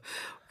 We have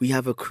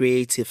a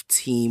creative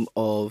team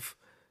of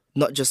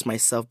not just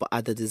myself but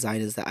other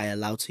designers that I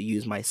allow to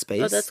use my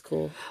space. Oh, that's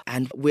cool.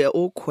 And we're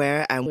all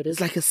queer and What is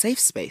it's like a safe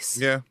space.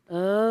 Yeah.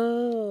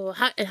 Oh,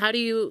 how do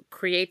you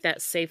create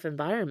that safe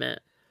environment?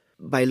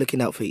 By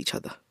looking out for each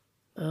other.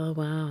 Oh,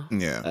 wow.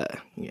 Yeah.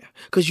 Yeah,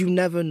 because you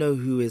never know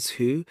who is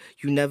who.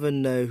 You never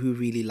know who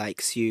really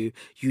likes you.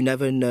 You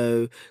never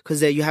know because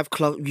there you have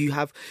closeted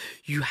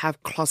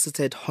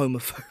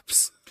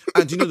homophobes.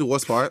 And do you know the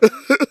worst part? A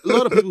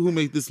lot of people who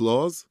make these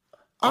laws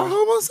are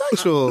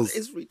homosexuals.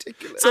 It's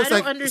ridiculous. So it's I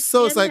don't like,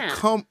 understand that.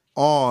 come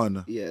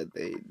on. Yeah,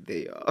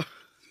 they are.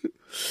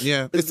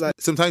 Yeah, it's like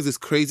sometimes it's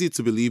crazy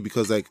to believe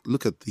because like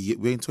look at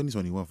we're in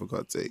 2021 for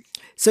God's sake.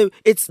 So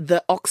it's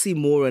the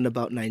oxymoron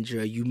about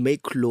Nigeria. You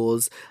make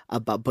laws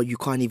but you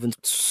can't even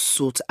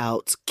sort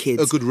out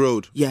kids. A good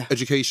road, Yeah.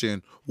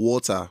 education,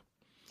 water.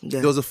 Yeah.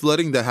 There was a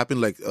flooding that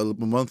happened like a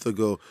month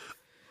ago.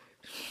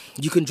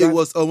 You can drive It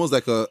was almost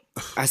like a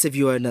as if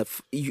you were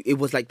it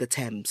was like the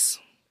Thames.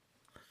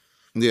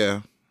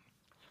 yeah.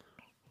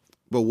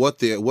 But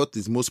what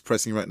is most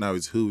pressing right now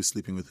is who is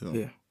sleeping with whom.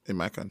 Yeah. In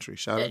my country,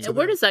 shout out to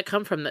Where them. does that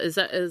come from? Is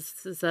that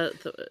It's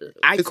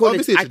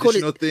obviously a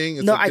traditional thing.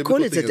 It's No, a I call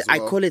biblical it thing as I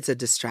well. call it a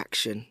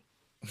distraction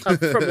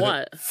from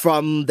what?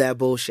 from their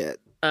bullshit.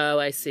 Oh,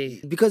 I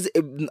see. Because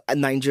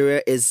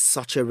Nigeria is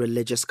such a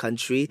religious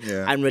country,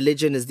 Yeah. and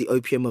religion is the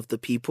opium of the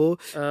people.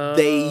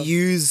 They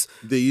use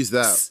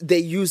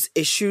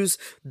issues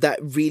that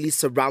really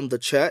surround the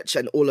church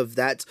and all of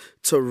that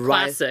to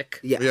rise. Classic.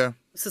 Yeah.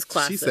 This is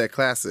classic. She said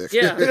classic.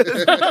 Yeah.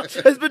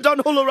 It's been done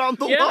all around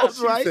the Yeah. world,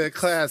 She right? said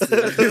classic.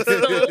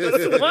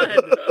 This one.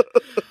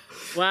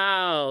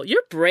 Wow.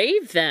 You're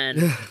brave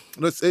then.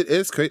 No, it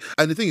is crazy.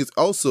 And the thing is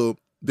also,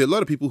 there are a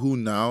lot of people who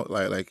now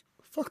like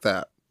fuck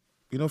that.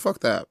 Fuck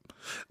that.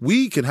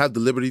 We can have the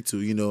liberty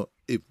to,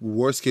 if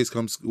worst case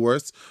comes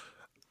worst,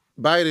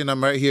 Biden,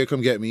 I'm right here,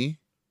 come get me.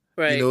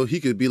 Right. He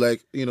could be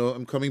like,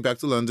 I'm coming back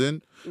to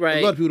London. Right.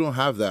 A lot of people don't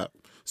have that.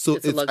 So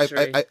It's a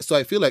luxury.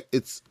 I feel like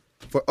it's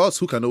for us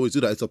who can always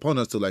do that. It's upon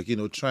us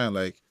to try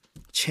and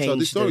Change tell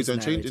these stories those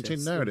and change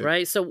narratives. narrative.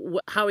 Right. So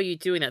how are you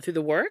doing that? Through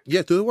the work?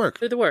 Yeah, do the work.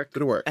 Through the work. Do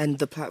the work. And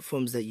the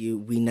platforms that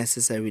we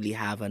necessarily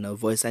have and a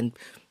voice and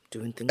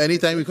doing things.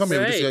 Anytime we like come here,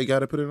 we just Right. you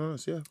gotta put it on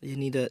us. Yeah.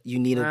 this. You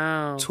need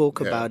Wow. to talk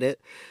Yeah. about it.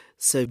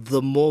 So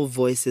the more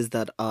voices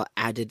that are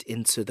added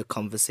into the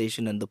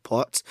conversation and the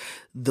pot,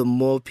 the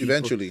more people.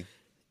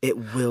 It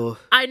will.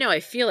 I know. I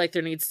feel like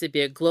there needs to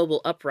be a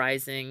global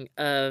uprising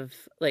of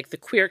like the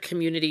queer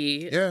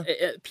community. Yeah.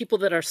 People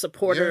that are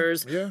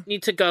supporters Yeah.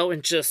 need to go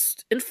and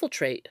just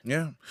infiltrate.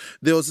 Yeah.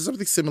 There was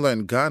something similar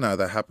in Ghana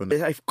that happened.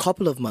 A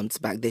couple of months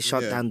back, they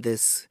shut down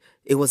this.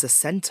 It was a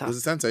center. It was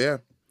a center, yeah.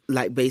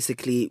 Like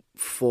basically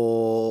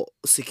for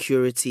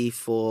security,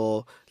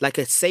 for like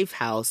a safe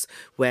house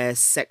where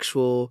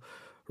sexual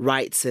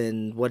rights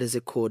and what is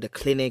it called, a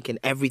clinic and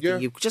everything. Yeah.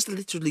 You just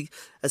literally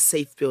a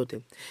safe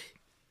building.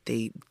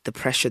 The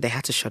pressure, they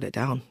had to shut it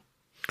down.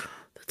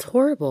 That's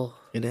horrible.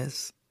 It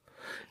is.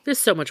 There's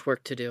so much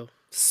work to do.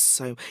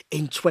 So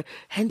hence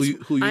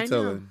Who you I know.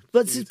 telling?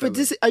 but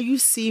this, are you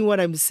seeing what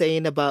I'm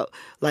saying about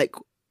like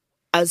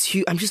I'm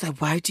just like,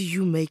 why do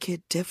you make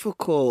it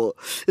difficult?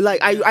 Like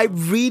I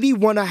really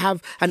want to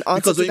have an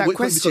answer to that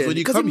question. Because when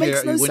you come here,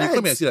 you come here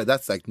and see that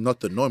that's like not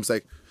the norm. It's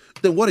like,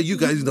 then what are you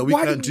guys doing that we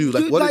can't do?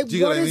 Like, what do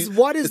you know what I mean?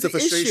 What is It's a the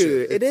frustration.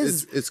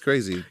 issue? It's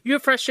crazy. You're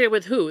frustrated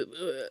with who?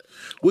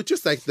 With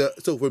just like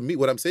so for me,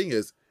 what I'm saying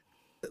is,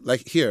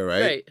 like here,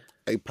 right? Right.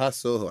 I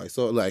passed Soho. I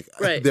saw like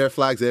Right. there are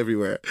flags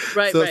everywhere.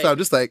 Right, So, right. so I'm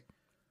just like,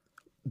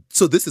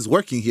 so this is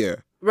working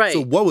here. Right.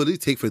 So what would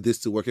it take for this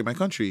to work in my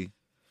country?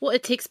 Well,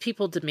 it takes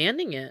people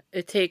demanding it.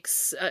 It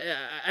takes,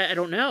 I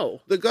don't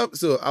know.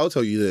 So I'll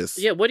tell you this.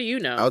 Yeah, what do you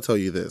know? I'll tell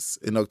you this.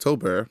 In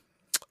October,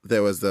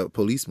 there was the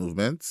police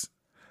movement,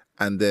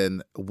 and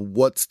then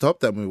what stopped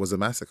them was a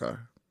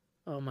massacre.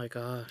 Oh my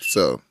gosh.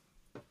 So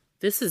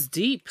This is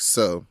deep.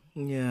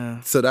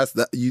 Yeah. So that's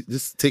that. You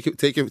just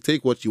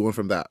take what you want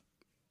from that.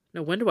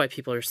 No wonder why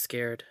people are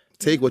scared.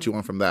 Take what you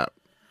want from that.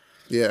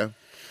 Yeah.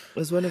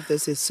 It's one of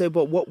those. So,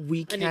 but what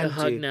we I can need a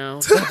hug do. now.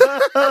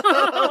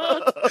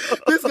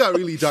 This got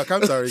really dark.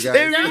 I'm sorry, guys.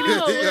 It No, It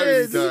got really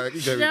is. dark.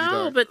 It got really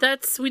No, dark.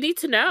 but we need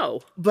to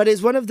know. But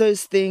it's one of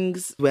those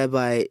things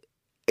whereby,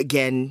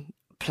 again,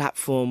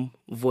 platform,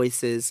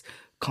 voices,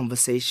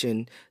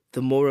 conversation,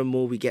 the more and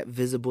more we get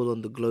visible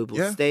on the global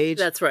Yeah. stage,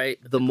 That's right.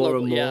 the more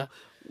and more Yeah.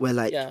 we're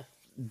like, Yeah.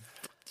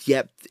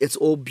 yep, it's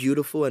all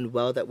beautiful and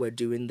well that we're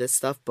doing this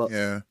stuff, but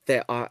Yeah.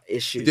 there are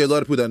issues. There are a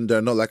lot of people that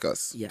are not like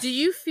us. Yeah. Do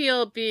you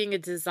feel being a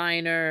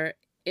designer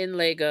in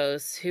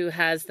Lagos who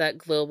has that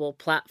global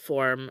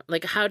platform,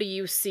 like how do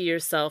you see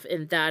yourself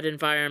in that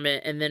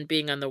environment and then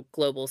being on the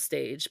global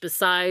stage,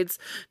 besides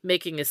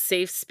making a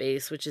safe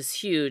space, which is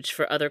huge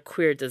for other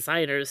queer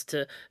designers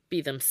to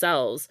be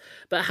themselves,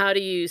 but how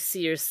do you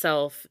see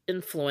yourself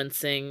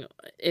influencing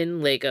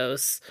in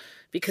Lagos,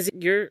 because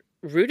you're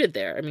rooted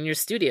there? I mean, your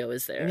studio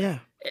is there. Yeah.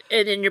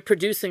 And then you're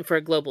producing for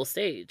a global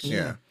stage.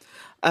 Yeah.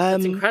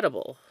 It's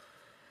incredible.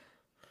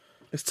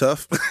 It's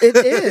tough. It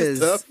is.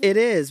 tough. It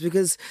is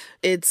because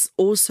it's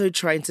also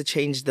trying to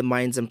change the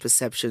minds and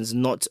perceptions,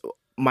 not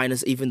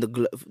minus even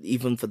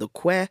even for the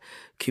queer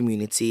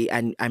community,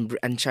 and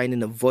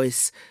shining a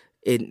voice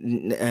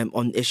in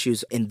on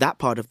issues in that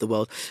part of the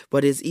world,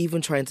 but is even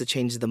trying to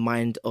change the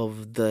mind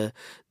of the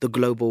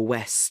global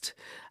West.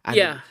 And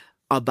Yeah.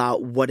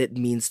 about what it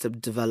means to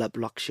develop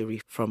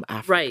luxury from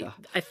Africa. Right.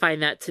 I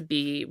find that to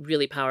be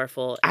really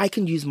powerful. I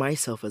can use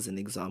myself as an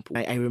example.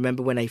 I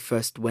remember when I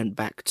first went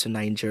back to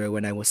Nigeria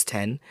when I was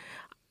 10.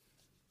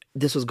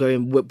 This was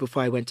going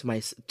before I went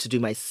to do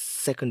my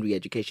secondary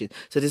education.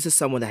 So this is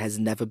someone that has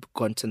never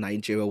gone to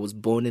Nigeria, was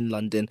born in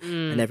London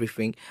and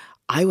everything.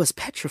 I was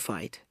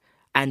petrified.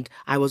 And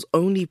I was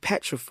only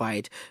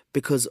petrified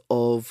because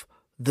of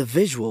the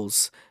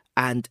visuals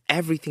and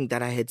everything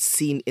that I had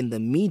seen in the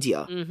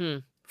media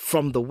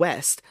from the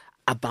West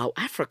about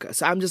Africa.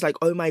 So I'm just like,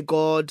 oh my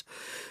God,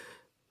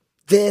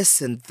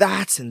 this and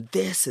that and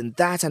this and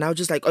that. And I was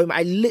just like,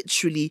 I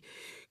literally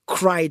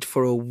cried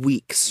for a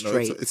week No,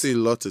 straight. it's a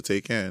lot to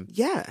take in.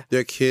 Yeah.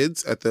 There are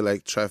kids at the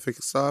like traffic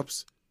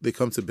stops. They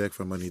come to beg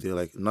for money. They're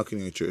like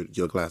knocking at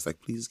your glass,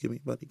 like, please give me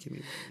money, give me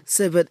money.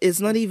 So, but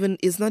it's not even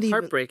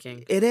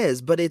Heartbreaking. It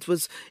is, but it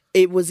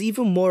was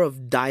even more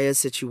of dire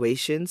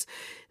situations.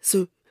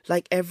 So,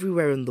 like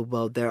everywhere in the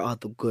world, there are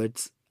the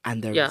goods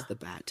and there is the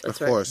bad.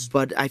 That's Of course.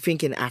 But I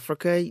think in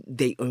Africa,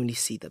 they only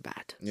see the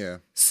bad. Yeah.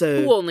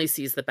 So Who only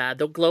sees the bad?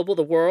 The global,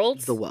 the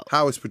world? the world,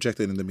 How it's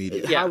projected in the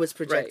media. Yeah, how it's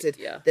projected.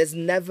 right, yeah. There's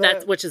never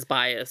That which is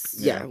bias.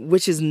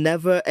 which is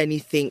never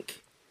anything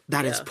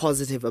that is Yeah.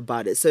 positive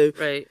about it. So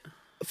Right.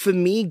 for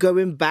me,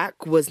 going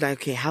back was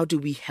like, okay, how do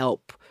we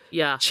help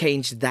Yeah.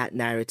 change that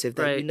narrative?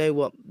 That you Right. know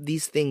what,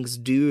 these things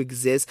do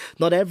exist.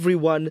 Not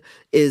everyone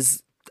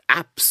is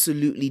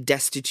absolutely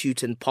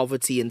destitute and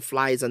poverty and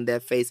flies on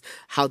their face,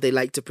 how they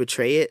like to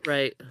portray it.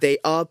 Right. They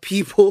are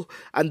people,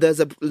 and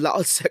there's a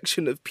large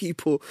section of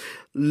people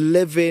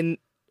living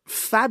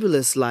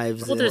fabulous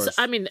lives. Well,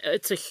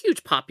 it's a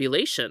huge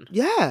population.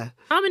 Yeah.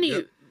 How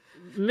many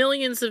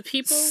millions of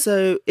people?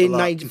 So in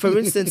for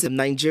instance,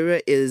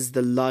 Nigeria is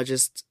the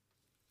largest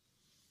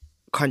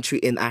country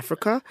in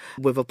Africa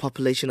with a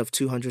population of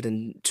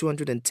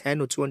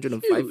 210 or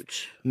 205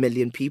 Huge.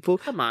 million people.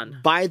 Come on.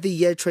 By the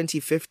year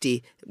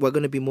 2050, we're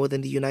going to be more than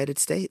the United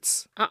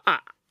States.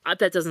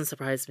 That doesn't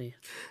surprise me.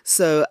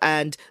 So,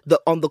 and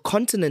on the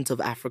continent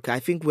of Africa, I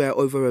think we're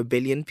over 1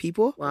 billion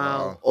people.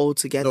 Wow.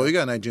 Altogether. No, we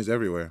got Nigerians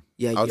everywhere.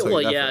 Yeah, I'll yeah. tell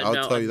Well, you that. yeah,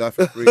 I'll tell you that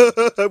for free.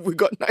 We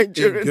got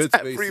Nigerians good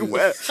spaces.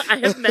 everywhere.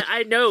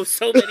 I know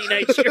so many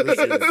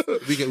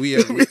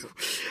Nigerians.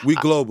 We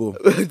global.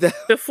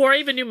 Before I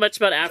even knew much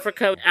about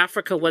Africa,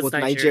 Africa was With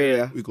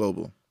Nigeria. We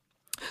global.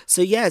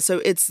 So yeah, so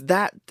it's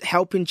that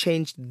helping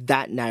change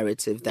that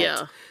narrative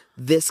that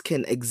this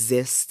can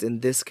exist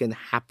and this can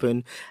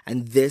happen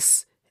and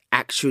this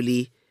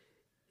actually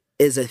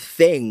is a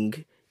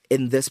thing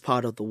in this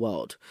part of the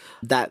world,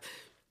 that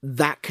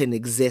can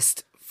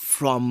exist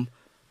from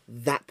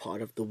that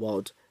part of the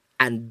world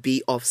and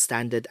be of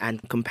standard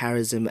and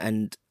comparison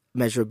and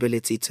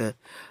measurability to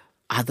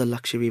other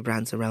luxury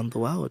brands around the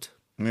world.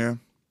 Yeah.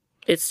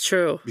 It's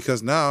true.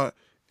 Because now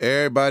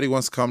everybody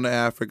wants to come to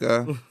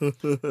Africa.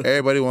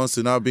 Everybody wants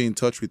to now be in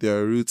touch with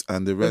their roots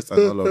and the rest and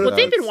all of that. Well,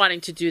 they've been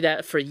wanting to do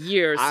that for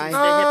years since the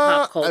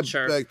hip-hop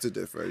culture. I beg to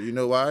differ. You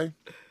know why?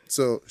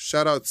 So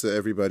shout out to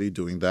everybody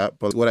doing that.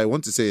 But what I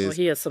want to say is... Well,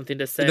 he has something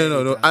to say.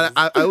 No.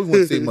 I wouldn't want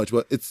to say much,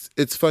 but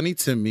it's funny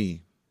to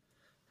me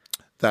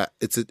that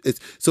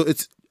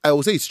I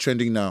will say it's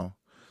trending now.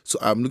 So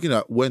I'm looking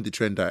at when the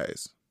trend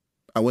dies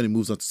and when it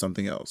moves on to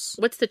something else.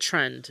 What's the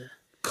trend?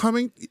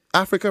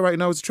 Africa right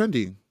now is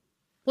trending.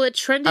 Well, it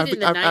trended in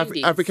the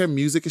 90s. African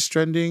music is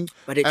trending.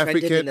 But it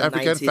trended in the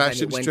African 90s fashion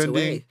and it is went trending.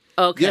 away.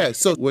 Okay. Yeah,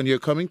 so when you're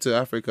coming to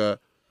Africa,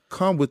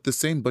 come with the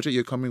same budget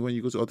you're coming when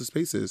you go to other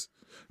spaces.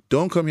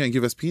 Don't come here and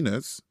give us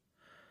peanuts.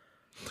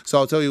 So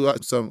I'll tell you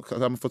what,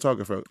 cause I'm a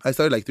photographer. I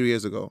started like 3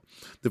 years ago.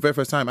 The very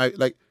first time,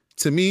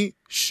 to me,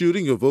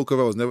 shooting a Vogue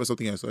cover was never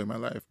something I saw in my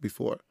life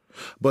before.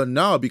 But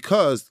now,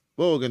 because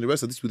and the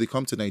rest of these people, they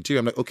come to Nigeria,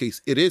 I'm like, okay,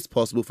 it is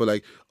possible for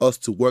like us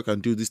to work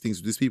and do these things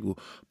with these people.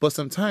 But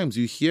sometimes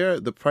you hear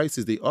the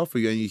prices they offer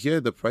you and you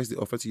hear the price they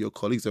offer to your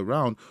colleagues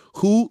around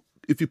who,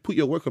 if you put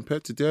your work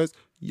compared to theirs,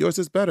 yours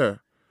is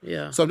better.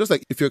 Yeah. So I'm just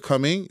like, if you're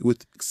coming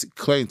with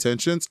clear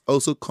intentions,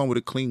 also come with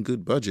a clean,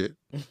 good budget.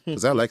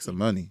 Because I like some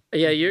money.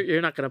 Yeah,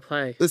 you're not going to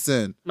play.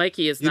 Listen.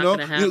 Mikey is not going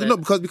to have it. No,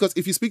 because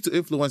if you speak to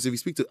influencers, if you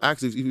speak to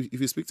actors, if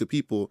you speak to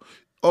people,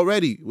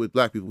 already with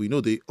black people, we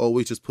know they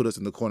always just put us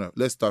in the corner.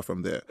 Let's start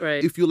from there.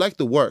 Right. If you like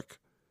the work,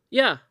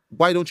 yeah,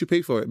 why don't you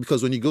pay for it?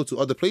 Because when you go to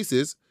other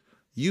places,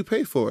 you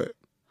pay for it.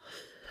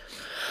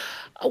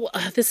 Oh,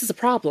 this is a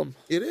problem.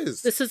 It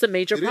is. This is a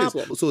major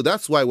problem. So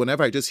that's why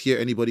whenever I just hear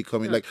anybody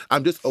coming, like,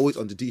 I'm just always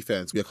on the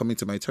defense. You're coming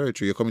to my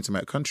territory. You're coming to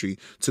my country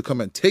to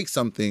come and take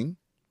something.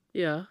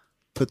 Yeah.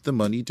 Put the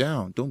money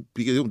down. Don't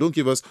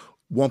give us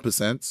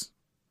 1%.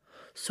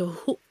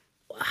 So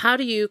how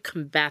do you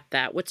combat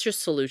that? What's your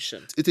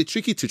solution? It's a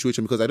tricky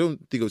situation because I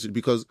don't think it was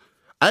because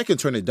I can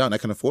turn it down. I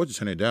can afford to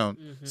turn it down.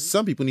 Mm-hmm.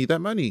 Some people need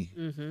that money.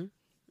 Mm-hmm.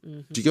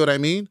 Mm-hmm. Do you get what I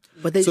mean?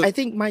 But I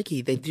think,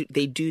 Mikey, they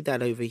do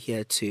that over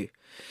here too.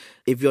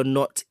 If you're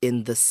not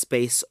in the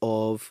space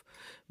of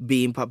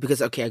being part,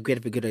 because okay, I'll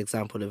give a good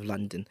example of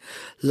London.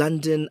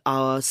 London,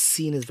 our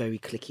scene is very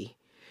cliquey.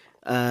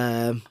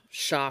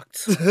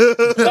 Shocked.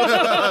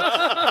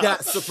 Yeah,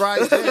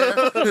 surprise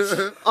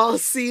there. Our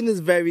scene is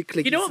very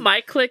cliquey. You know what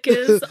my clique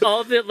is?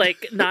 All the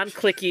like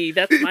non-clicky.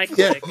 That's my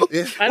clique.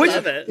 Yeah. I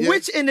love it.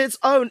 Which in its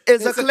own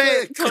is a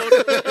clique.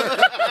 Totally.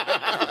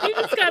 You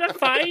just gotta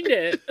find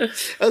it.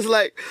 It's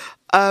like,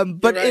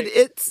 but right.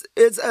 it's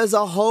as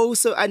a whole.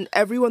 So, and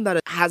everyone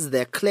that has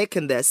their clique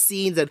and their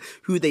scenes and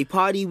who they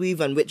party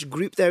with and which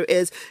group there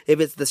is, if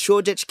it's the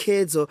Shoreditch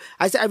kids or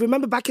I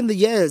remember back in the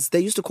years they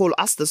used to call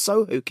us the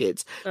Soho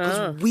kids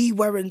because we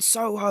were in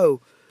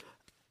Soho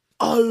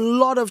a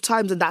lot of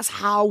times, and that's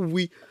how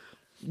we.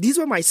 These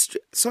were my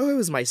Soho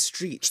is my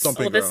street.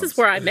 Stomping this grounds. is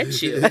where I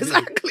met you.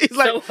 Exactly. It's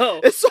like,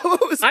 Soho.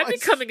 Soho is I'm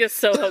becoming a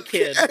Soho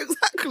kid. Yeah,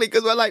 exactly,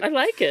 because we're like, I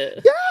like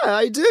it. yeah,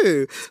 I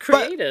do. It's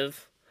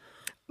creative.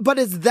 But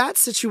it's that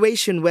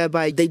situation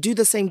whereby they do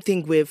the same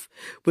thing with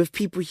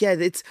people here.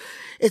 It's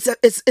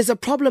a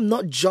problem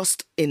not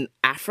just in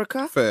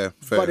Africa, fair,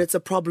 but it's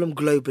a problem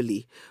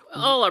globally.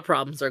 All our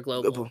problems are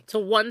global. So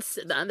once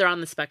they're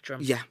on the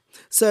spectrum. Yeah.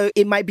 So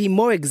it might be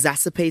more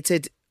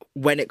exacerbated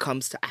when it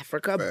comes to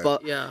Africa,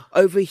 but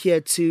over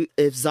here too,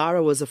 if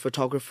Zara was a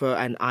photographer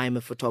and I'm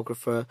a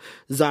photographer,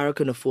 Zara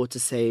can afford to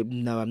say,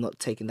 no, I'm not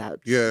taking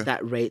that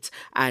rate.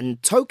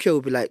 And Tokyo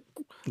will be like,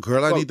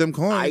 girl, I need them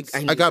coins.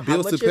 I got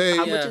bills to pay.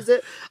 How much is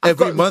it?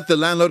 Every month the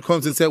landlord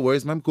comes and says,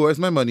 where's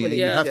my money? And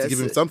you have to give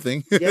him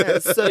something. Yeah,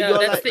 so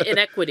that's the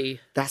inequity.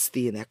 That's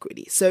the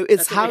inequity. So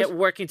it's how we're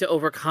working to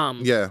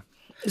overcome. Yeah.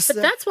 But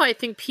that's why I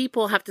think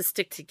people have to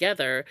stick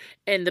together,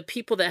 and the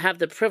people that have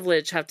the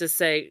privilege have to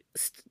say,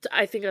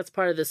 I think that's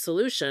part of the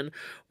solution,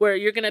 where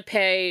you're going to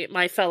pay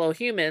my fellow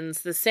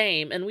humans the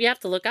same, and we have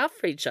to look out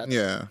for each other.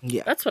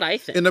 Yeah. That's what I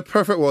think. In a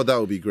perfect world, that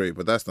would be great,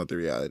 but that's not the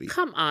reality.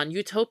 Come on,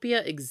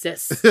 utopia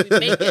exists. We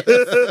make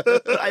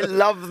it. I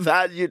love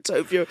that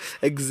utopia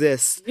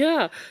exists.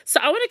 Yeah. So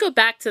I want to go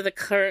back to the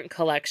current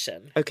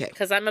collection. Okay.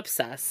 Because I'm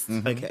obsessed.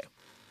 Mm-hmm. Okay.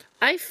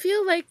 I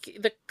feel like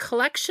the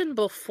collection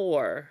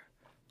before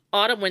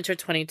Autumn Winter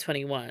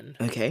 2021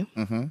 Okay.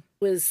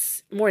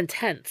 was more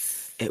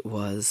intense. It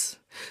was.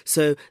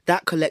 So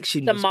that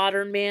collection The was...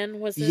 Modern Man,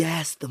 was it?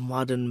 Yes, the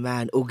modern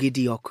man,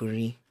 Ogidi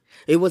Okuri.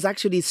 It was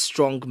actually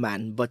strong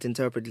man, but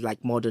interpreted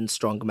like modern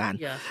strong man.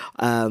 Yeah.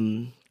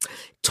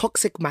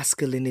 Toxic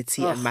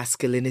masculinity and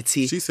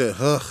masculinity. She said,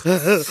 huh.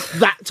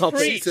 That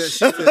topic. She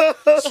said, huh.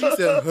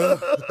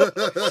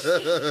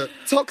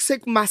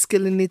 Toxic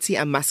masculinity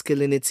and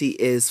masculinity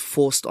is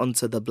forced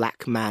onto the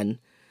black man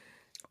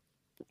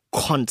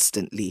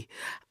constantly.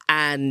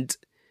 And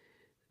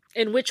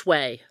In which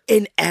way?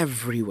 in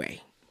every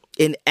way.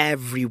 In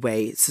every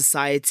way.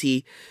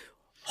 Society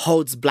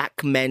holds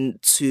black men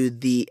to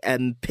the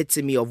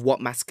epitome of what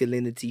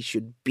masculinity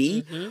should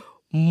be,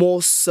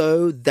 more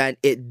so than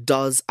it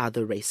does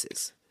other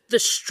races. The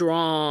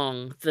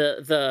strong,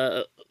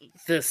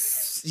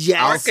 this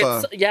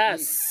Alpha.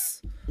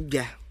 yes.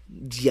 Yeah.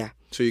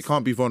 So you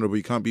can't be vulnerable,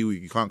 you can't be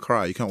weak, you can't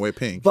cry, you can't wear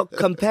pink. But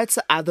compared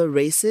to other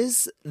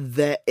races,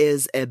 there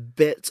is a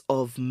bit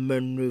of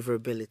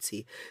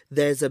maneuverability.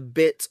 There's a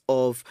bit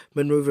of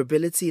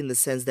maneuverability in the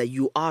sense that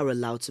you are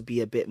allowed to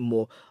be a bit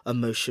more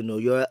emotional.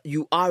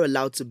 You are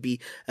allowed to be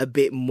a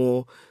bit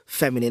more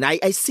feminine. I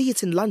see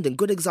it in London.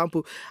 Good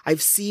example.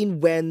 I've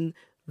seen when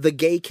the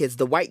gay kids,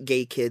 the white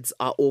gay kids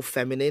are all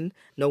feminine,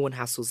 no one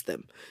hassles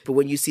them. But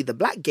when you see the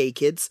black gay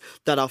kids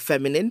that are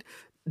feminine,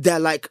 they're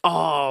like,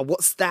 oh,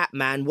 what's that,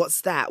 man?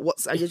 What's that?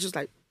 And you're just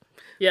like,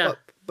 Yeah.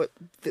 but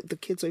the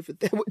kids over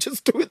there were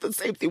just doing the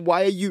same thing.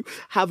 Why are you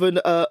having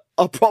a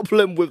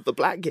problem with the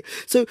black kid?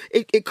 So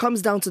it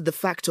comes down to the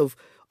fact of,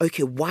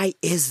 okay, why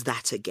is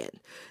that again?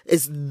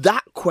 It's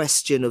that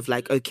question of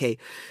like, okay,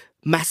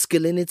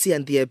 masculinity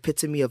and the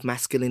epitome of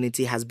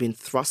masculinity has been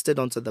thrusted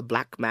onto the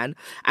black man,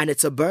 and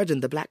it's a burden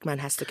the black man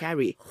has to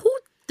carry. Who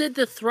did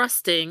the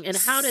thrusting and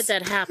how did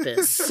that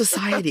happen?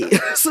 Society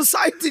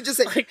just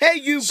said, hey,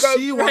 you go.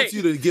 She wants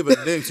you to give a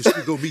name so she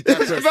can go meet that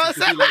person. And be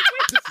like,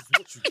 this is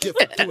what you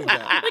get for doing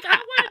that. Like, I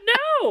want to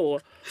know.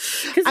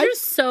 Because you're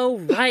so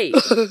right.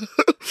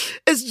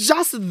 It's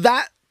just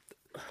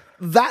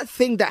that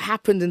thing that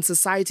happened in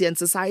society, and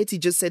society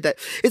just said that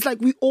it's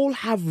like we all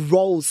have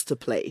roles to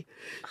play.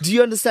 Do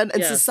you understand?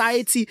 And Yes.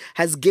 society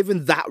has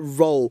given that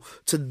role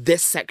to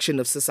this section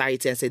of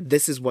society and said,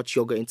 this is what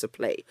you're going to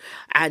play.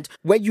 And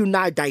when you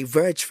now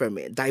diverge from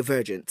it,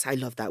 divergent, I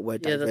love that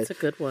word. Yeah, that's a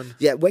good one.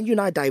 Yeah, when you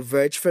now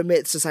diverge from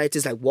it,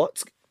 society's like,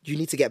 what? You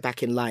need to get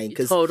back in line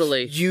because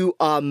Totally. you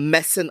are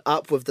messing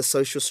up with the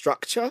social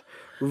structure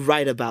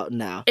right about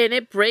now. And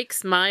it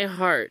breaks my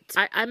heart.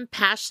 I'm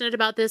passionate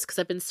about this because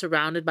I've been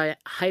surrounded by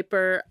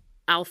hyper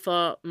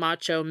alpha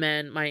macho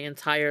men my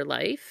entire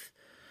life.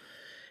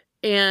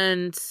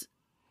 And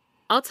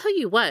I'll tell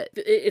you what,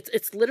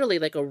 it's literally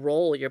like a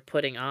role you're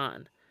putting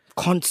on.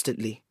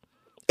 Constantly.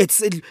 Do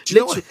you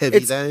know how heavy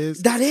that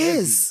is? That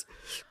is.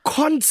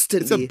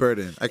 Constantly. It's a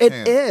burden. I It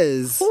can't.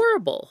 is.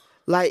 Horrible.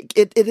 Like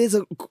it is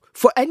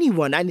for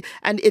anyone, and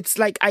it's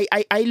like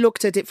I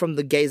looked at it from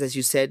the gaze, as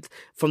you said,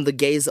 from the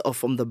gaze or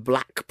from the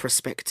black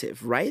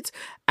perspective, right?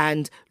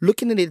 And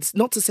looking at it, it's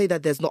not to say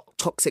that there's not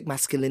toxic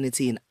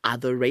masculinity in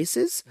other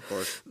races,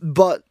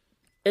 but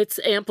It's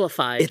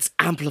amplified. it's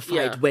amplified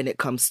Yeah. when it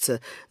comes to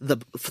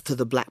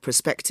the black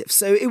perspective.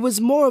 So it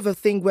was more of a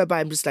thing whereby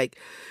I'm just like,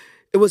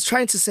 it was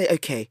trying to say,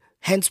 okay,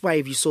 hence why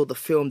if you saw the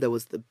film, there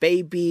was the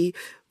baby.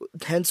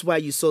 Hence why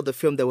you saw the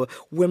film, there were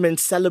women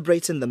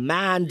celebrating the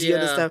man. Do you Yeah.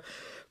 understand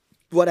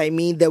what I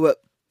mean? There were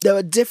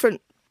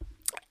different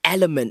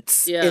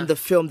elements Yeah. in the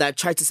film that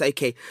tried to say,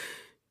 okay,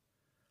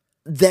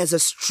 there's a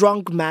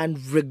strong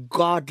man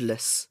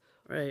regardless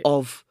right.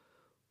 of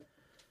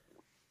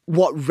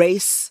what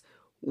race,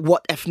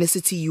 what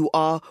ethnicity you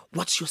are,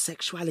 what's your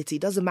sexuality.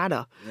 It doesn't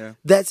matter. Yeah.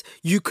 That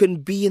you can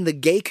be in the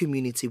gay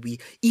community.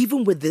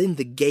 Even within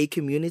the gay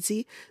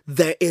community,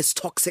 there is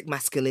toxic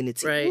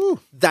masculinity Right.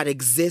 that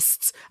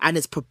exists and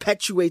is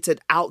perpetuated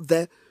out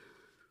there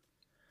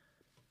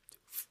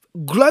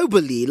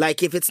globally.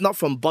 Like if it's not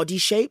from body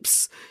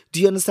shapes,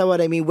 do you understand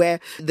what I mean? Where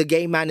the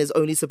gay man is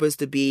only supposed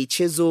to be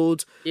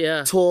chiseled,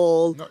 Yeah.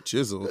 tall. Not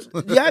chiseled.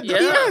 Yeah.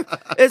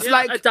 It's Yeah,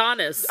 like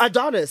Adonis.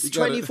 Adonis,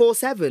 gotta-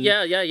 24/7.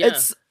 Yeah.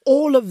 It's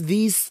all of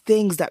these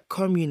things that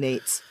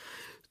culminate.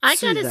 I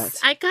to got that.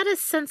 I got a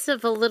sense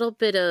of a little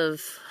bit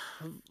of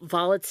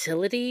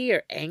volatility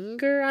or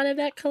anger out of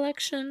that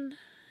collection.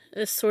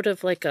 It's sort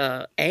of like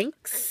a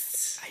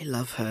angst. I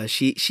love her.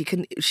 She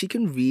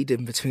can read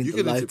in between You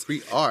the get into lines.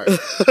 pre-art.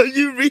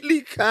 You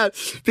really can,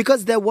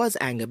 because there was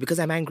anger. Because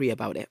I'm angry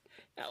about it.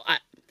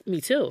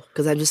 Me too.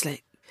 Because I'm just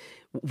like,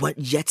 what?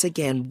 Yet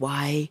again,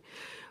 why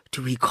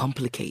do we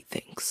complicate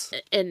things?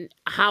 And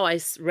how I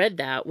read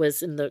that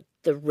was in the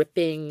the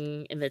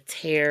ripping and the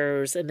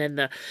tears and then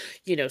the,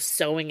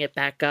 sewing it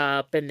back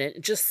up. And then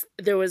just,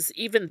 there was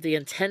even the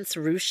intense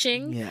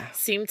ruching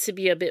seemed to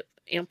be a bit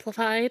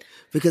amplified.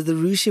 Because the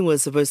ruching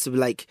was supposed to be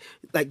like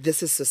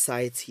this is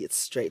society, it's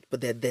straight, but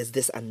there's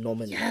this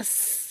anomaly.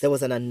 Yes. There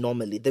was an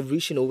anomaly. The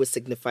ruching always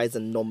signifies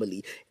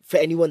anomaly. For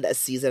anyone that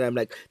sees it, I'm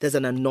like, there's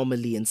an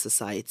anomaly in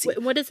society.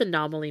 Wait, what does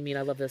anomaly mean?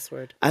 I love this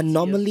word.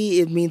 Anomaly,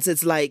 it means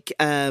it's like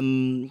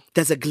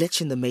there's a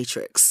glitch in the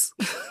matrix.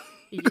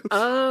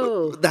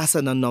 Oh. That's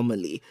an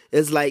anomaly.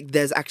 It's like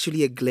there's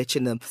actually a glitch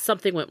in them.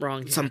 Something went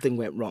wrong here. Something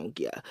went wrong,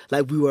 yeah.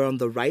 Like we were on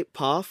the right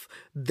path,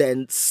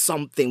 then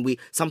something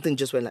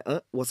just went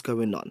like, what's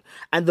going on?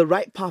 And the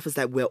right path is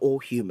that we're all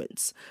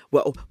humans.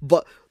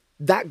 But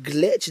that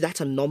glitch,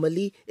 that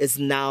anomaly is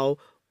now,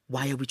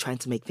 why are we trying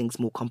to make things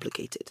more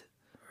complicated?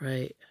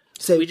 Right.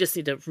 So we just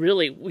need to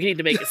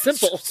make it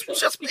simple.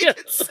 just make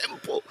it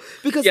simple.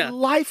 Because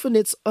life on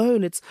its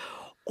own, it's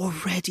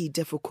already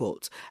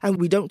difficult, and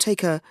we don't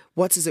take a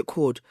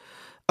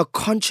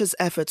conscious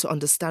effort to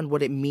understand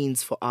what it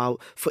means for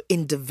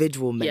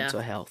individual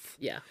mental health.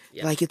 Yeah.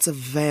 Like it's a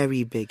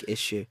very big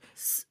issue.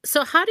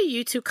 So how do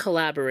you two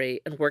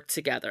collaborate and work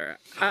together?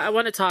 I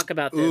want to talk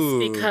about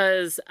this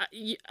because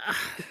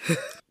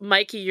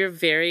Mikey, you're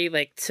very,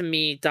 like, to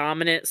me,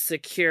 dominant,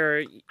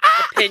 secure,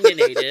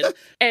 opinionated,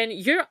 and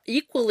you're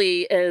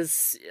equally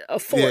as a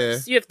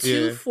force. You have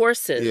two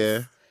forces.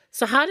 Yeah.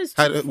 So how does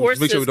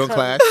forces make sure we don't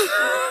clash?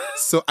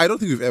 So I don't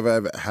think we've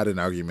ever had an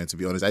argument, to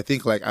be honest. I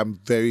think, like, I'm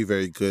very,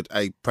 very good.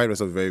 I pride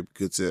myself very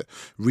good to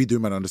read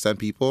them and understand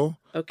people.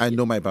 Okay. I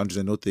know my boundaries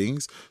and know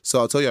things. So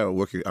I'll tell you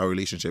our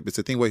relationship. It's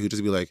a thing where he'll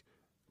just be like,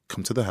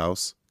 come to the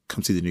house,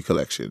 come see the new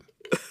collection.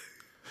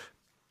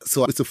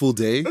 So it's a full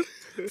day.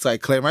 So I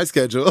clear my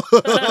schedule.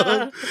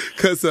 And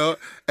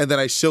then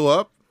I show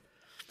up.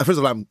 First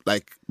of all, I'm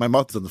like, my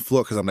mouth is on the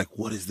floor because I'm like,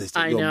 what is this?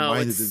 I know. Your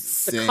mind is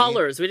insane. The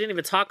colors. We didn't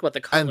even talk about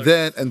the colors.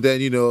 And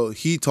then,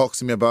 he talks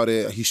to me about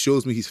it. He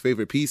shows me his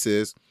favorite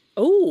pieces.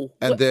 Oh.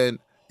 And then,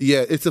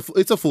 it's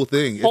a full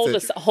thing.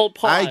 Hold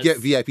pause. I get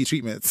VIP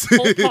treatments.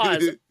 Hold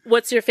pause.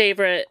 What's your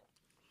favorite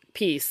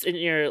piece in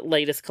your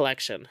latest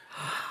collection?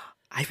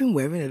 I've been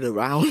wearing it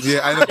around.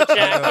 Yeah, I know. The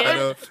jacket? I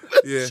know.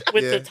 Yeah,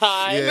 with the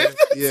tie.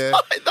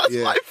 That's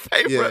my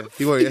favorite. Yeah.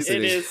 He wore it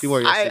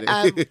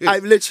yesterday.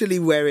 I'm literally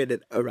wearing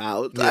it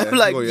around. Yeah, I'm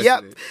like,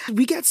 yep.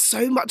 We get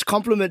so much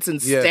compliments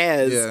and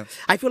stares. Yeah.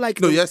 I feel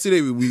like yesterday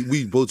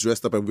we both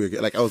dressed up and we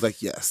were like, I was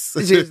like, yes.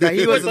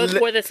 He both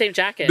wore the same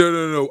jacket.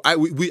 No. I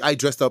I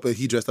dressed up and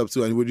he dressed up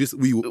too, and we're just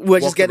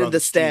getting the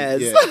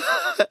stares. Yeah.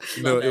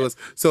 It was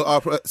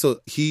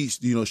so he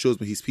shows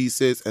me his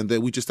pieces, and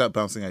then we just start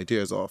bouncing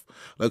ideas off.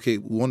 Like, okay,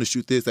 we want to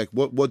shoot this. Like,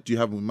 what do you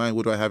have in mind?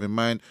 What do I have in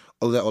mind?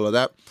 All of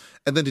that.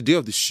 And then the day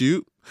of the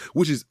shoot,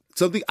 which is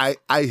something I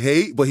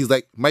hate, but he's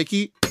like,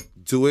 Mikey,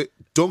 do it.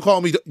 Don't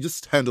call me.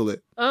 Just handle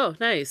it. Oh,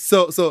 nice.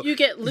 So you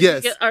get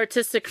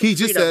artistic freedom. He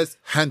just freedom. says,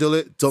 handle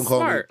it. Don't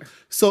call me.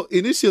 So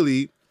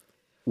initially,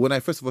 when I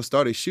first of all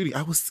started shooting,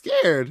 I was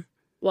scared.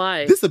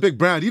 Why? This is a big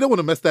brand. You don't want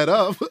to mess that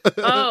up.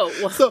 Oh.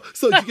 Well.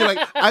 So you can,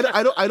 like,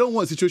 I don't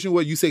want a situation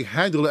where you say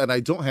handle it and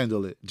I don't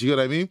handle it. Do you get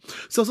what I mean?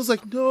 So it's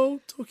like, no,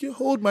 Tokyo,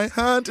 hold my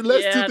hand.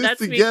 Let's do this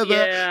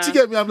together. Do you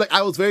get me? I'm like,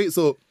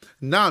 so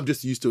now I'm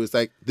just used to it. It's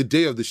like the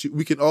day of the shoot,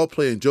 we can all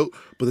play and joke,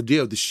 but the day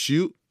of the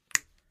shoot,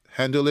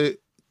 handle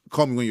it.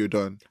 Call me when you're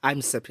done.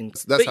 I'm sipping.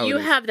 But you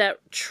have that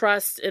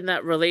trust in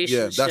that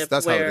relationship. Yeah,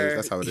 that's how it is.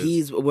 That's how it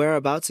is. We're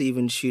about to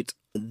even shoot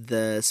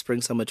the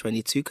Spring Summer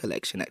 22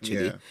 collection,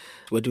 actually. Yeah.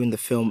 We're doing the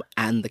film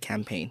and the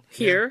campaign.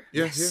 Here?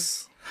 Yeah.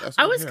 Yes.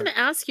 I was going to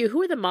ask you,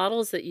 who are the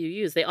models that you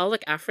use? They all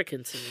look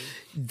African to me.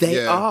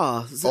 They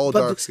are. All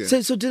dark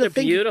skin. So they're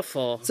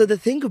beautiful. So the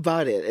thing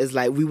about it is,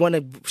 like, we want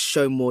to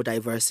show more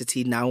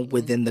diversity now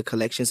within the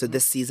collection. So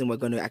this season we're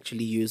going to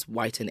actually use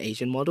white and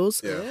Asian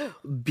models. Yeah.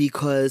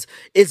 Because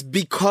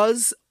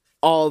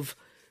of...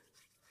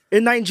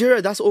 In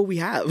Nigeria, that's all we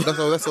have.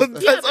 That's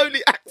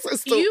only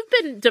access to. You've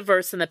been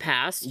diverse in the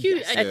past.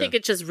 I think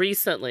it's just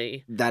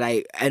recently that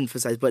I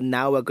emphasize. But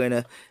now we're going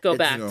to go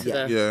back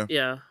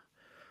to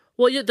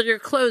Well, your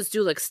clothes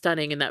do look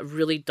stunning in that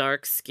really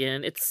dark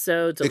skin. It's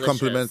so delicious. It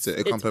complements it.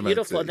 It's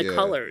beautiful. And the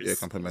colors. Yeah, it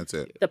complements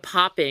it. The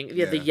popping.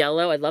 The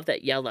yellow. I love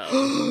that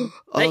yellow.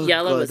 That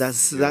yellow God,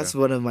 that's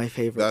one of my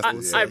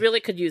favorites. I really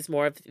could use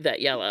more of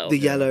that yellow. The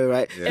yellow,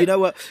 right? Yeah. You know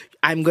what?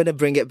 I'm going to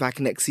bring it back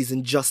next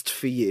season just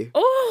for you.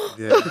 Oh!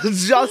 Yeah.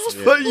 Just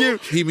for you.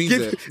 He means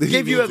it.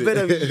 Give you a bit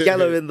of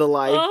yellow in the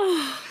life.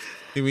 Oh.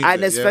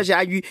 And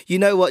especially, you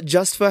know what?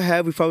 Just for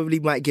her, we probably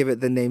might give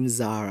it the name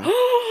Zara.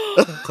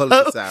 Call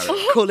it the Zara.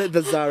 Call it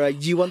the Zara.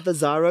 Do you want the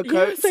Zara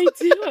coat? Yes, I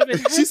do. I'm in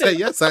heaven. She said,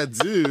 yes, I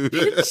do.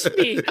 Pinch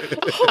me.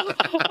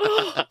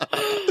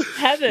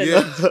 Heaven.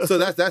 Yeah. So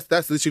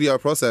that's literally our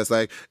process.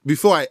 Like,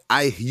 before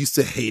I used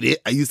to hate it.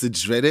 I used to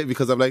dread it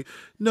because I'm like,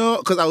 no,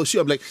 because I was shoot.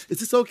 I'm like, is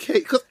this okay?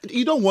 Because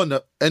you don't want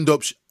to end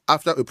up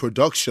after a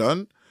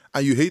production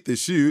and you hate the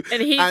shoe.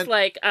 And he's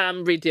like,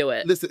 redo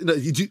it. Listen, no,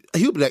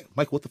 he'll be like,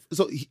 Mike, what the...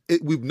 So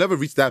we've never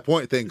reached that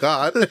point, thank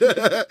God.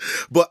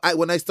 But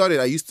when I started,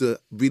 I used to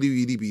really,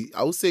 really be...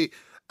 I would say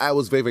I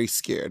was very, very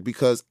scared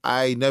because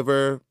I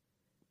never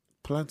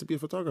planned to be a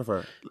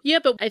photographer. Yeah,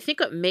 but I think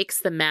what makes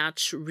the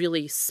match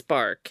really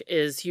spark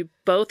is you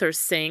both are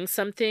saying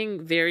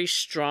something very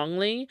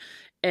strongly,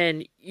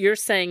 and you're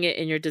saying it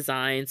in your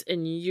designs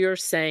and you're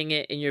saying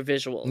it in your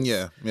visuals.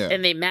 Yeah.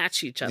 And they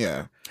match each other.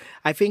 Yeah.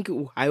 I think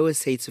I always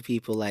say to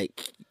people,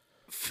 like,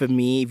 for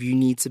me, if you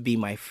need to be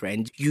my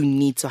friend, you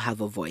need to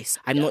have a voice.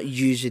 I'm not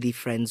usually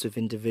friends with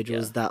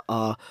individuals that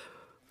are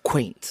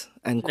quaint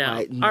and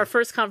quite... Our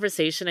first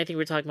conversation, I think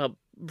we're talking about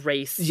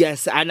race.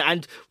 Yes,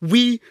 and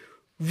we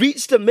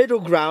reached a middle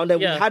ground and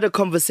we had a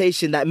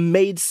conversation that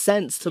made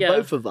sense to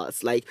both of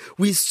us. Like,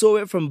 we saw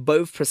it from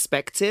both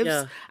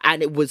perspectives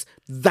and it was,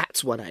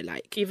 that's what I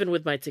like. Even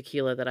with my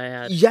tequila that I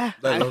had. Yeah.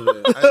 I love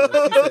it. I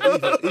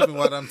love it. Even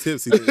when I'm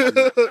tipsy,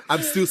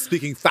 I'm still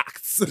speaking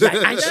facts.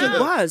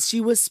 And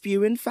she was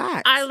spewing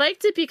facts. I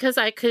liked it because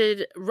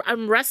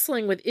I'm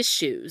wrestling with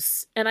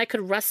issues and I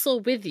could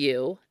wrestle with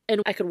you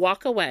and I could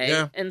walk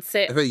away and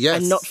say, yes.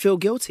 And not feel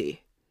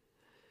guilty.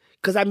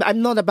 Because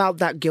I'm not about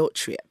that guilt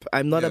trip.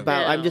 I'm not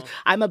about.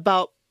 I'm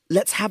about.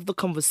 Let's have the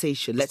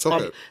conversation. Let's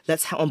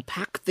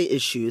unpack the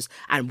issues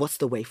and what's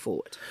the way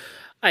forward.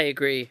 I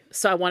agree.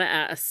 So I want to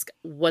ask,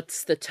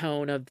 what's the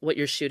tone of what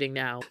you're shooting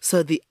now?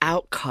 So the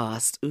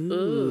Outcast.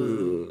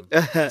 Ooh.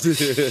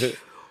 That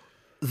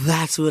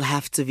will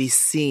have to be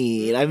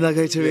seen. I'm not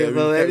going to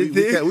reveal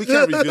anything. We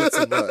can't reveal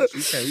too much.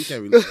 We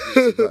can't reveal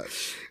too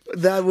much.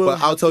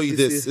 But I'll tell you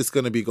this: it's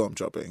gonna be gum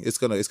dropping. It's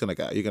gonna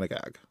gag. You're gonna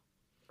gag.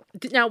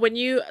 Now, when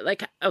you,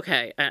 like,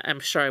 okay, I'm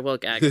sure I will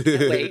gag.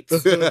 Wait.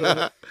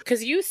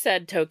 Because you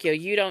said, Tokyo,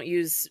 you don't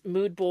use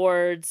mood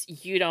boards.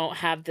 You don't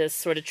have this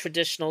sort of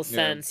traditional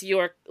sense. You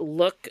are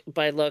look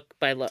by look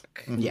by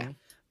look. Mm-hmm. Yeah.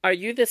 Are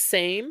you the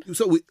same?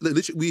 So we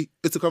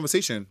it's a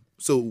conversation.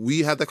 So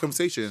we had that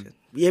conversation.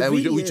 Yeah, and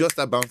we just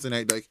start bouncing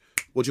at, like,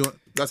 what do you want?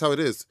 That's how it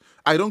is.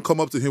 I don't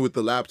come up to him with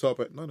the laptop.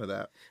 None of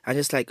that. I'm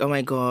just like, oh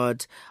my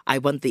God, I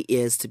want the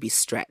ears to be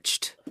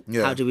stretched.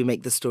 Yeah. How do we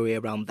make the story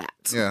around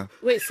that? Yeah.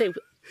 Wait, say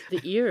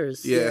the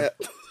ears. Yeah.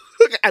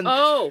 And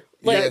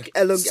like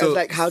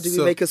how do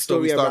we make a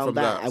story around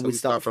that? And we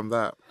start from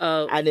that.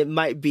 And it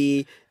might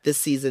be this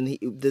season,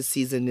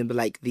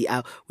 like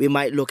we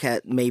might look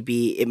at,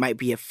 maybe it might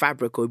be a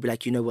fabric, or we'd be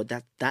like, you know what,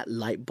 that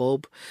light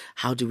bulb,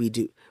 how do we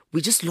do?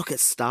 We just look at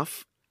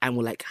stuff and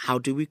we're like, how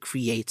do we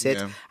create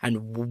it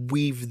and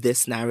weave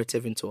this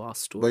narrative into our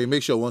story? But you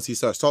make sure once he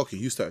starts talking,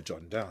 you start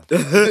jotting down.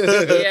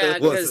 Yeah,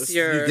 because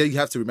you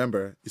have to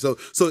remember. So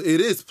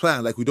it is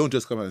planned. Like, we don't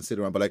just come out and sit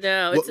around, but like,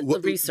 no, it's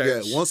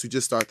research. Yeah, once we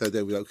just start that,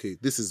 then we're like, okay,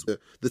 this is the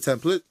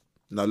template.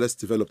 Now let's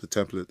develop the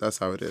template. That's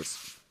how it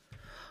is.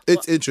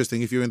 It's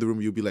interesting. If you're in the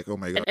room, you'll be like, oh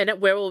my God. And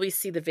where will we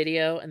see the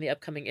video and the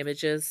upcoming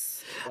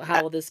images?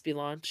 How will this be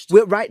launched?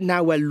 Right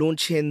now, we're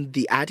launching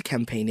the ad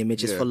campaign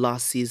images for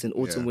last season,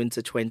 Autumn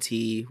Winter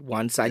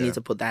 21. So I need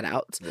to put that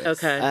out.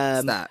 Yes.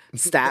 Okay.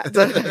 Stat.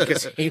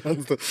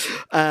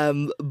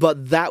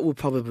 But that will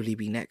probably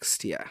be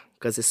next year,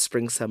 because it's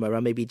spring, summer, or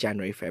maybe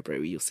January,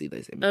 February. You'll see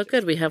those images. Oh,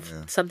 good. We have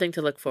something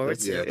to look forward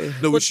to. Yeah.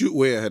 No, we shoot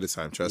way ahead of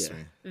time. Trust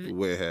me.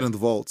 Way ahead. In the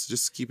vaults,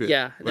 just keep it.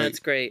 Yeah, that's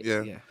great.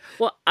 Yeah.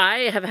 Well,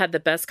 I have had the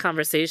best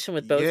conversation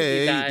with both of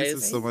you guys.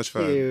 This is so much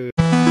fun.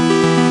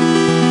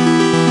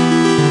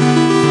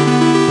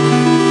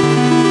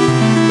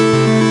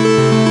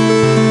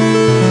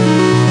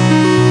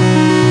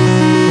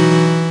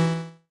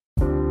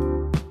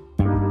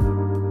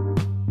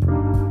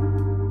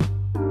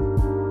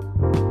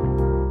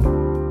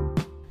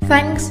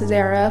 Thanks,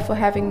 Zara, for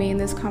having me in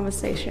this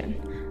conversation.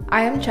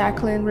 I am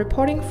Jacqueline,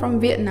 reporting from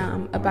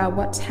Vietnam about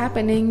what's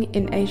happening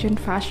in Asian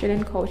fashion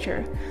and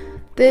culture.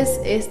 This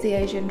is the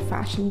Asian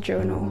Fashion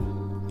Journal.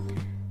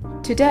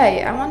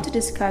 Today, I want to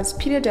discuss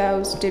Peter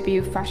Do's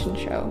debut fashion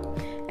show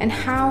and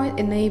how it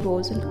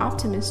enables an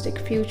optimistic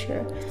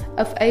future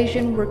of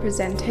Asian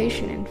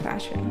representation in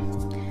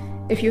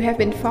fashion. If you have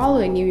been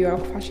following New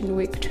York Fashion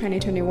Week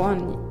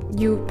 2021,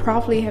 you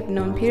probably have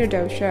known Peter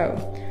Do's show.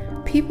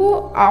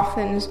 People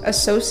often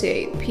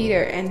associate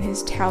Peter and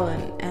his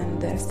talent and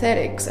the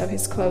aesthetics of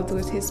his clothes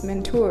with his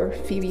mentor,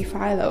 Phoebe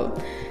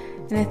Philo.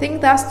 And I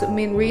think that's the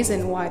main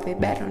reason why they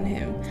bet on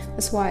him.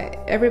 That's why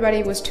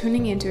everybody was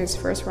tuning into his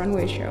first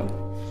runway show.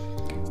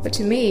 But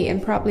to me,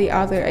 and probably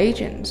other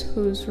Asians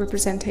whose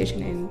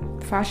representation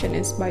in fashion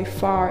is by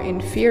far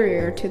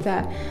inferior to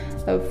that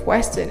of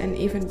Western and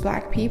even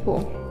Black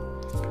people,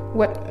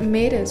 what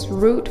made us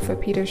root for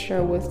Peter's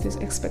show was this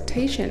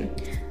expectation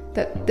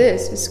that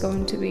this is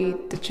going to be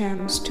the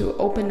chance to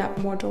open up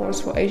more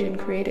doors for Asian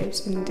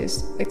creatives in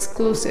this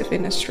exclusive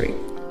industry.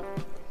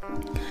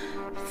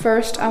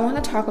 First, I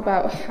want to talk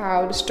about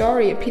how the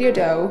story of Peter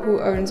Do, who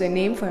earns a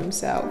name for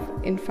himself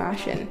in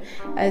fashion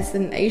as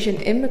an Asian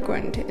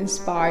immigrant,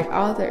 inspired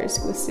others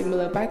with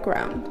similar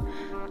background.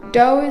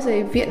 Do is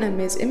a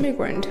Vietnamese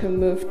immigrant who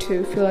moved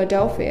to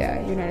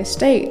Philadelphia, United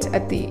States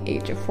at the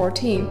age of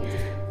 14.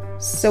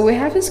 So we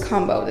have this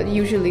combo that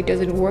usually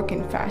doesn't work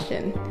in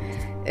fashion.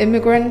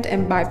 Immigrant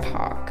and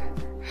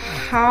BIPOC.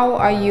 How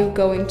are you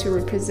going to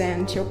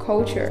represent your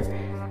culture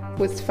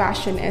with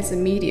fashion as a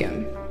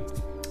medium?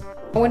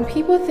 When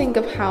people think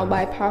of how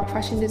BIPOC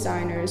fashion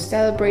designers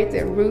celebrate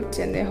their roots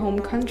and their home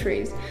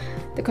countries,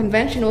 the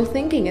conventional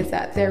thinking is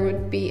that there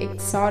would be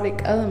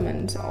exotic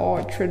elements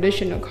or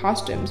traditional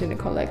costumes in the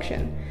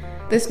collection.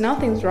 There's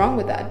nothing wrong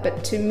with that,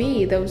 but to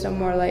me, those are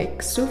more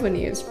like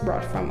souvenirs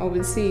brought from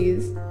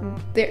overseas.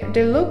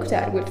 They're looked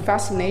at with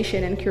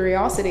fascination and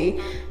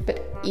curiosity,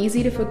 but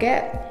easy to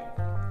forget.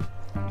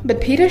 But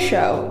Peter's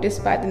show,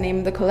 despite the name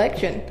of the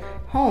collection,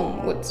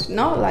 Home, was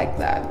not like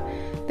that.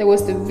 There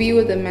was the view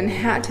of the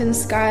Manhattan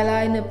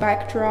skyline in the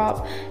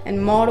backdrop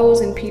and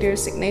models in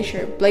Peter's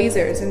signature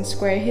blazers and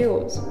square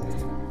heels.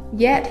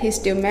 Yet he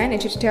still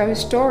managed to tell his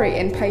story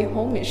and pay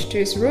homage to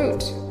his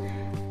roots.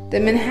 The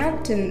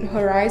Manhattan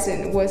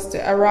horizon was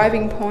the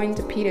arriving point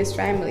of Peter's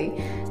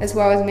family, as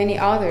well as many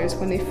others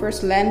when they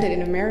first landed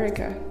in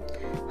America.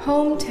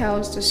 Home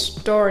tells the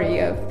story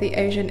of the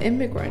Asian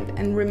immigrant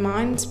and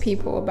reminds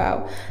people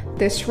about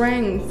their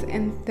strength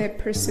and their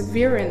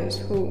perseverance,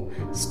 who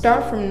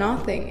start from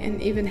nothing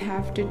and even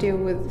have to deal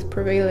with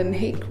prevalent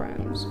hate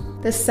crimes.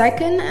 The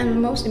second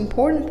and most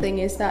important thing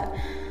is that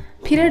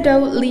Peter Do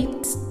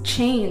leads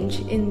change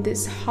in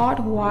this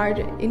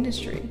hardwired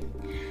industry.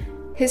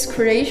 His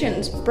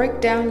creations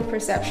break down the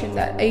perception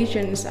that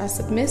Asians are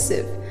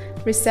submissive,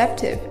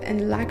 receptive,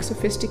 and lack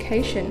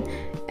sophistication,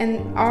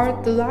 and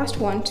are the last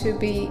one to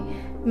be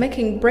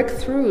making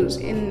breakthroughs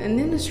in an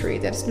industry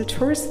that's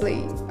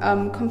notoriously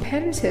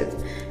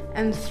competitive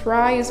and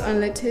thrives on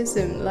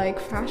elitism like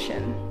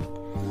fashion.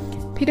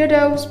 Peter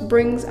Do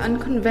brings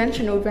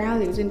unconventional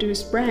values into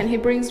his brand. He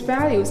brings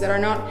values that are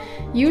not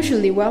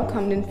usually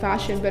welcomed in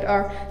fashion but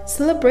are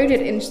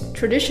celebrated in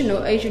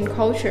traditional Asian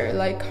culture,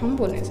 like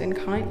humbleness and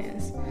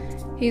kindness.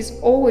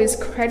 He's always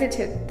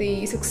credited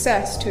the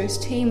success to his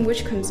team,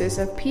 which consists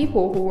of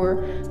people who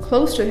were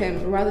close to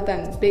him rather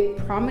than big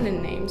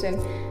prominent names. And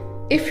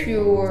if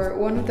you were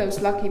one of those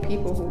lucky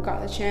people who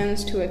got the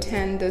chance to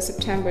attend the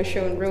September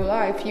show in real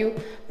life, you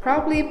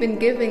probably been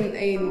given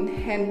a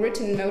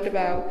handwritten note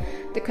about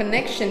the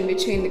connection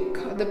between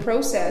the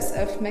process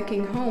of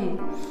making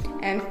home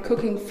and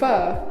cooking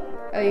pho,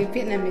 a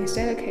Vietnamese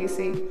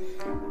delicacy.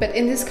 But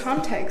in this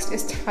context,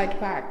 it's tied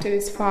back to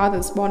his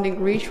father's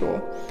bonding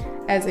ritual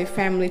as a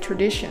family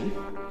tradition.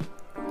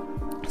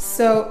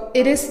 So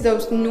it is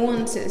those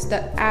nuances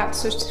that add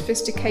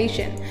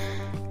sophistication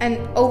and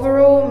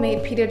overall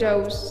made Peter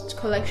Do's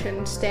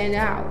collection stand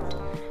out.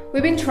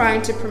 We've been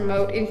trying to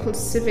promote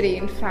inclusivity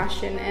in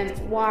fashion, and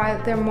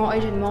while there are more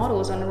Asian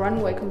models on the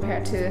runway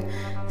compared to,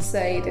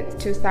 say, the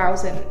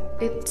 2000,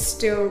 it's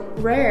still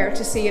rare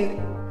to see an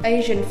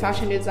Asian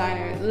fashion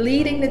designer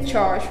leading the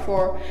charge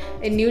for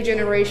a new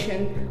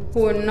generation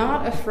who are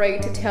not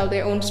afraid to tell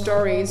their own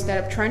stories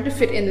that are trying to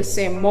fit in the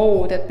same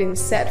mold that's been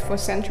set for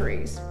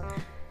centuries.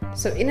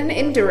 So in an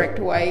indirect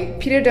way,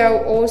 Peter Do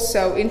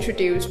also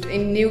introduced a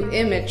new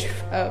image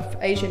of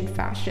Asian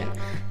fashion,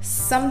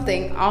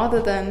 something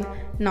other than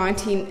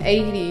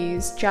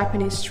 1980s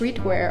Japanese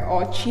streetwear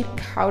or cheap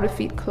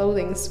counterfeit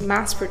clothing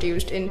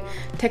mass-produced in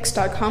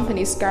textile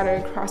companies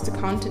scattered across the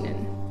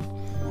continent.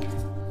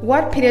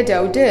 What Peter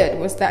Do did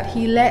was that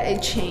he led a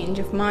change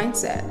of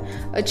mindset,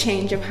 a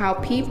change of how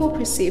people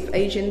perceive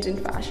Asians in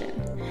fashion.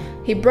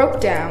 He broke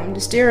down the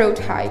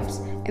stereotypes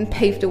and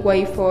paved the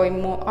way for a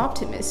more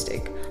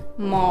optimistic,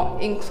 more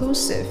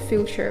inclusive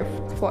future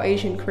for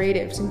Asian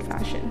creatives in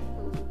fashion.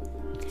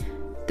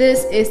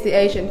 This is the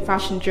Asian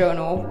Fashion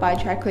Journal by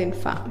Jacqueline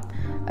Pham,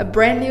 a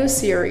brand new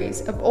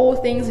series of all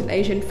things in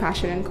Asian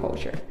fashion and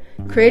culture,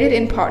 created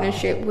in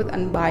partnership with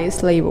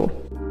Unbiased Label.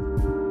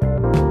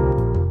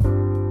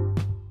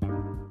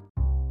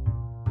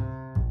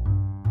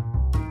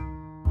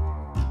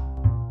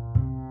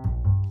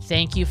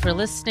 Thank you for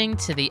listening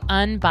to the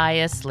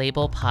Unbiased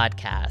Label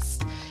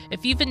podcast.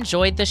 If you've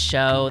enjoyed the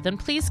show, then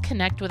please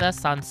connect with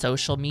us on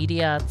social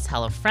media,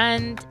 tell a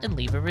friend, and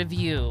leave a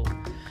review.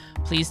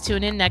 Please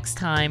tune in next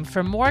time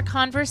for more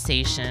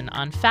conversation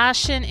on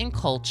fashion and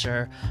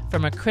culture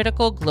from a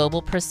critical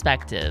global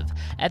perspective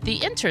at the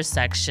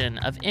intersection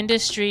of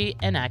industry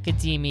and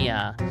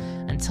academia.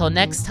 Until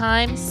next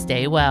time,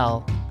 stay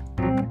well.